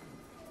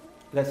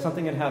that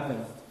something had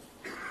happened.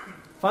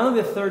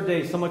 Finally, the third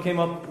day, someone came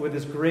up with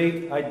this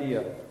great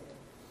idea.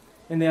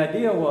 And the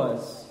idea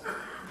was,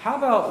 how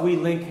about we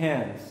link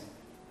hands?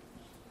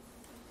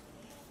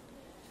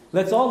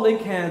 Let's all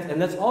link hands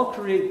and let's all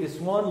create this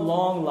one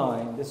long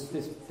line,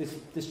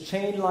 this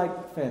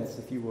chain-like fence,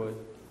 if you would,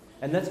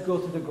 and let's go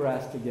through the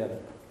grass together.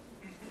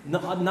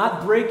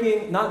 Not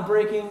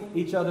breaking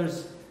each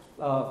other's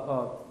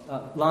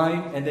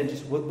line, and then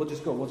we'll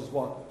just go. We'll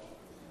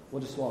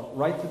just walk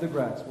right through the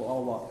grass. We'll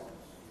all walk.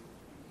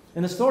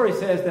 And the story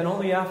says that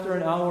only after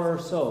an hour or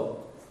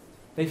so,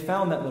 they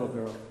found that little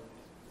girl,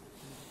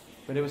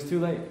 but it was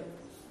too late.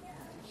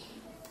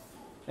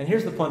 And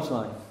here's the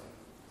punchline.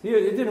 See,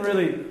 it didn't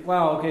really,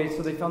 wow, okay,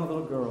 so they found the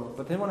little girl.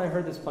 But then when I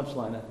heard this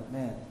punchline, I thought,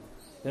 man,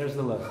 there's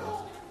the lesson.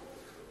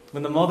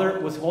 When the mother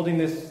was holding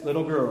this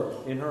little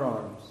girl in her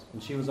arms,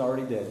 and she was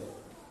already dead,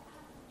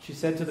 she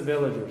said to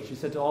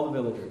all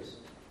the villagers,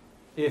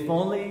 if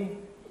only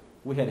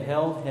we had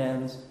held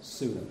hands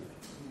sooner.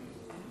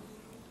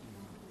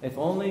 If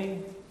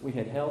only we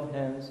had held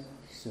hands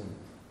sooner.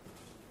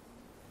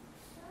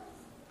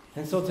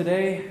 And so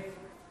today,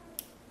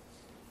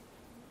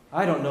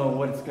 I don't know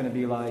what it's going to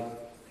be like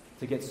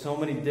to get so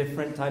many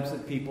different types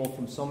of people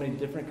from so many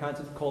different kinds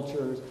of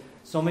cultures,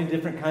 so many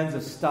different kinds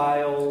of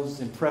styles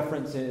and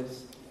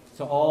preferences,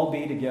 to all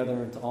be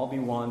together and to all be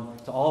one,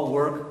 to all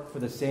work for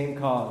the same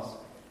cause,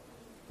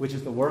 which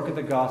is the work of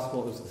the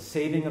gospel, is the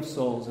saving of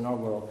souls in our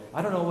world.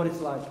 I don't know what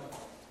it's like,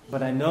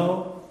 but I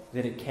know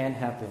that it can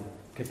happen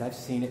because I've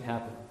seen it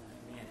happen.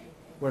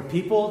 Where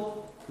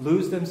people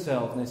lose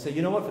themselves and they say,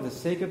 you know what, for the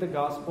sake of the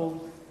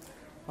gospel,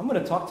 I'm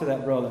going to talk to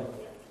that brother.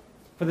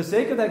 For the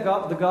sake of the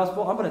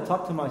gospel, I'm going to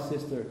talk to my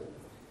sister.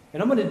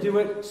 And I'm going to do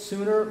it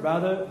sooner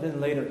rather than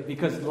later.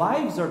 Because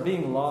lives are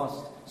being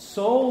lost.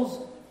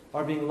 Souls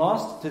are being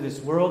lost to this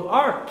world.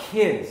 Our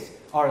kids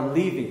are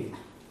leaving.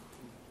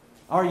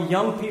 Our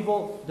young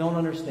people don't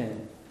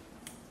understand.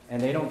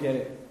 And they don't get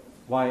it.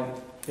 Why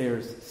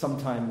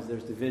sometimes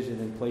there's division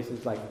in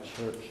places like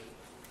church.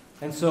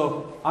 And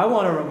so I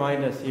want to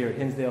remind us here at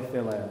Hinsdale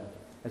Fil-Am,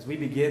 as we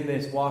begin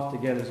this walk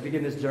together, as we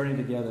begin this journey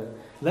together,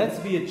 let's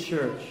be a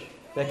church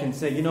that can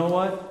say, you know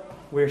what?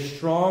 We're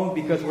strong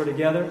because we're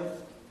together.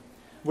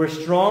 We're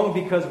strong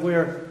because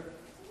we're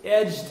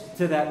edged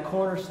to that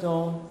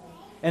cornerstone.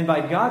 And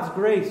by God's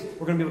grace,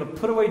 we're going to be able to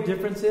put away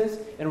differences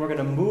and we're going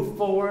to move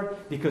forward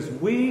because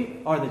we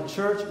are the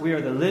church. We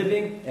are the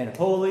living and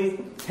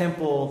holy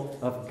temple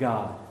of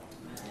God.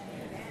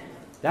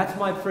 That's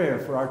my prayer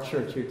for our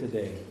church here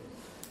today.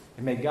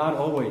 And may God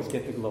always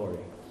get the glory.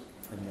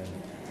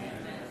 Amen.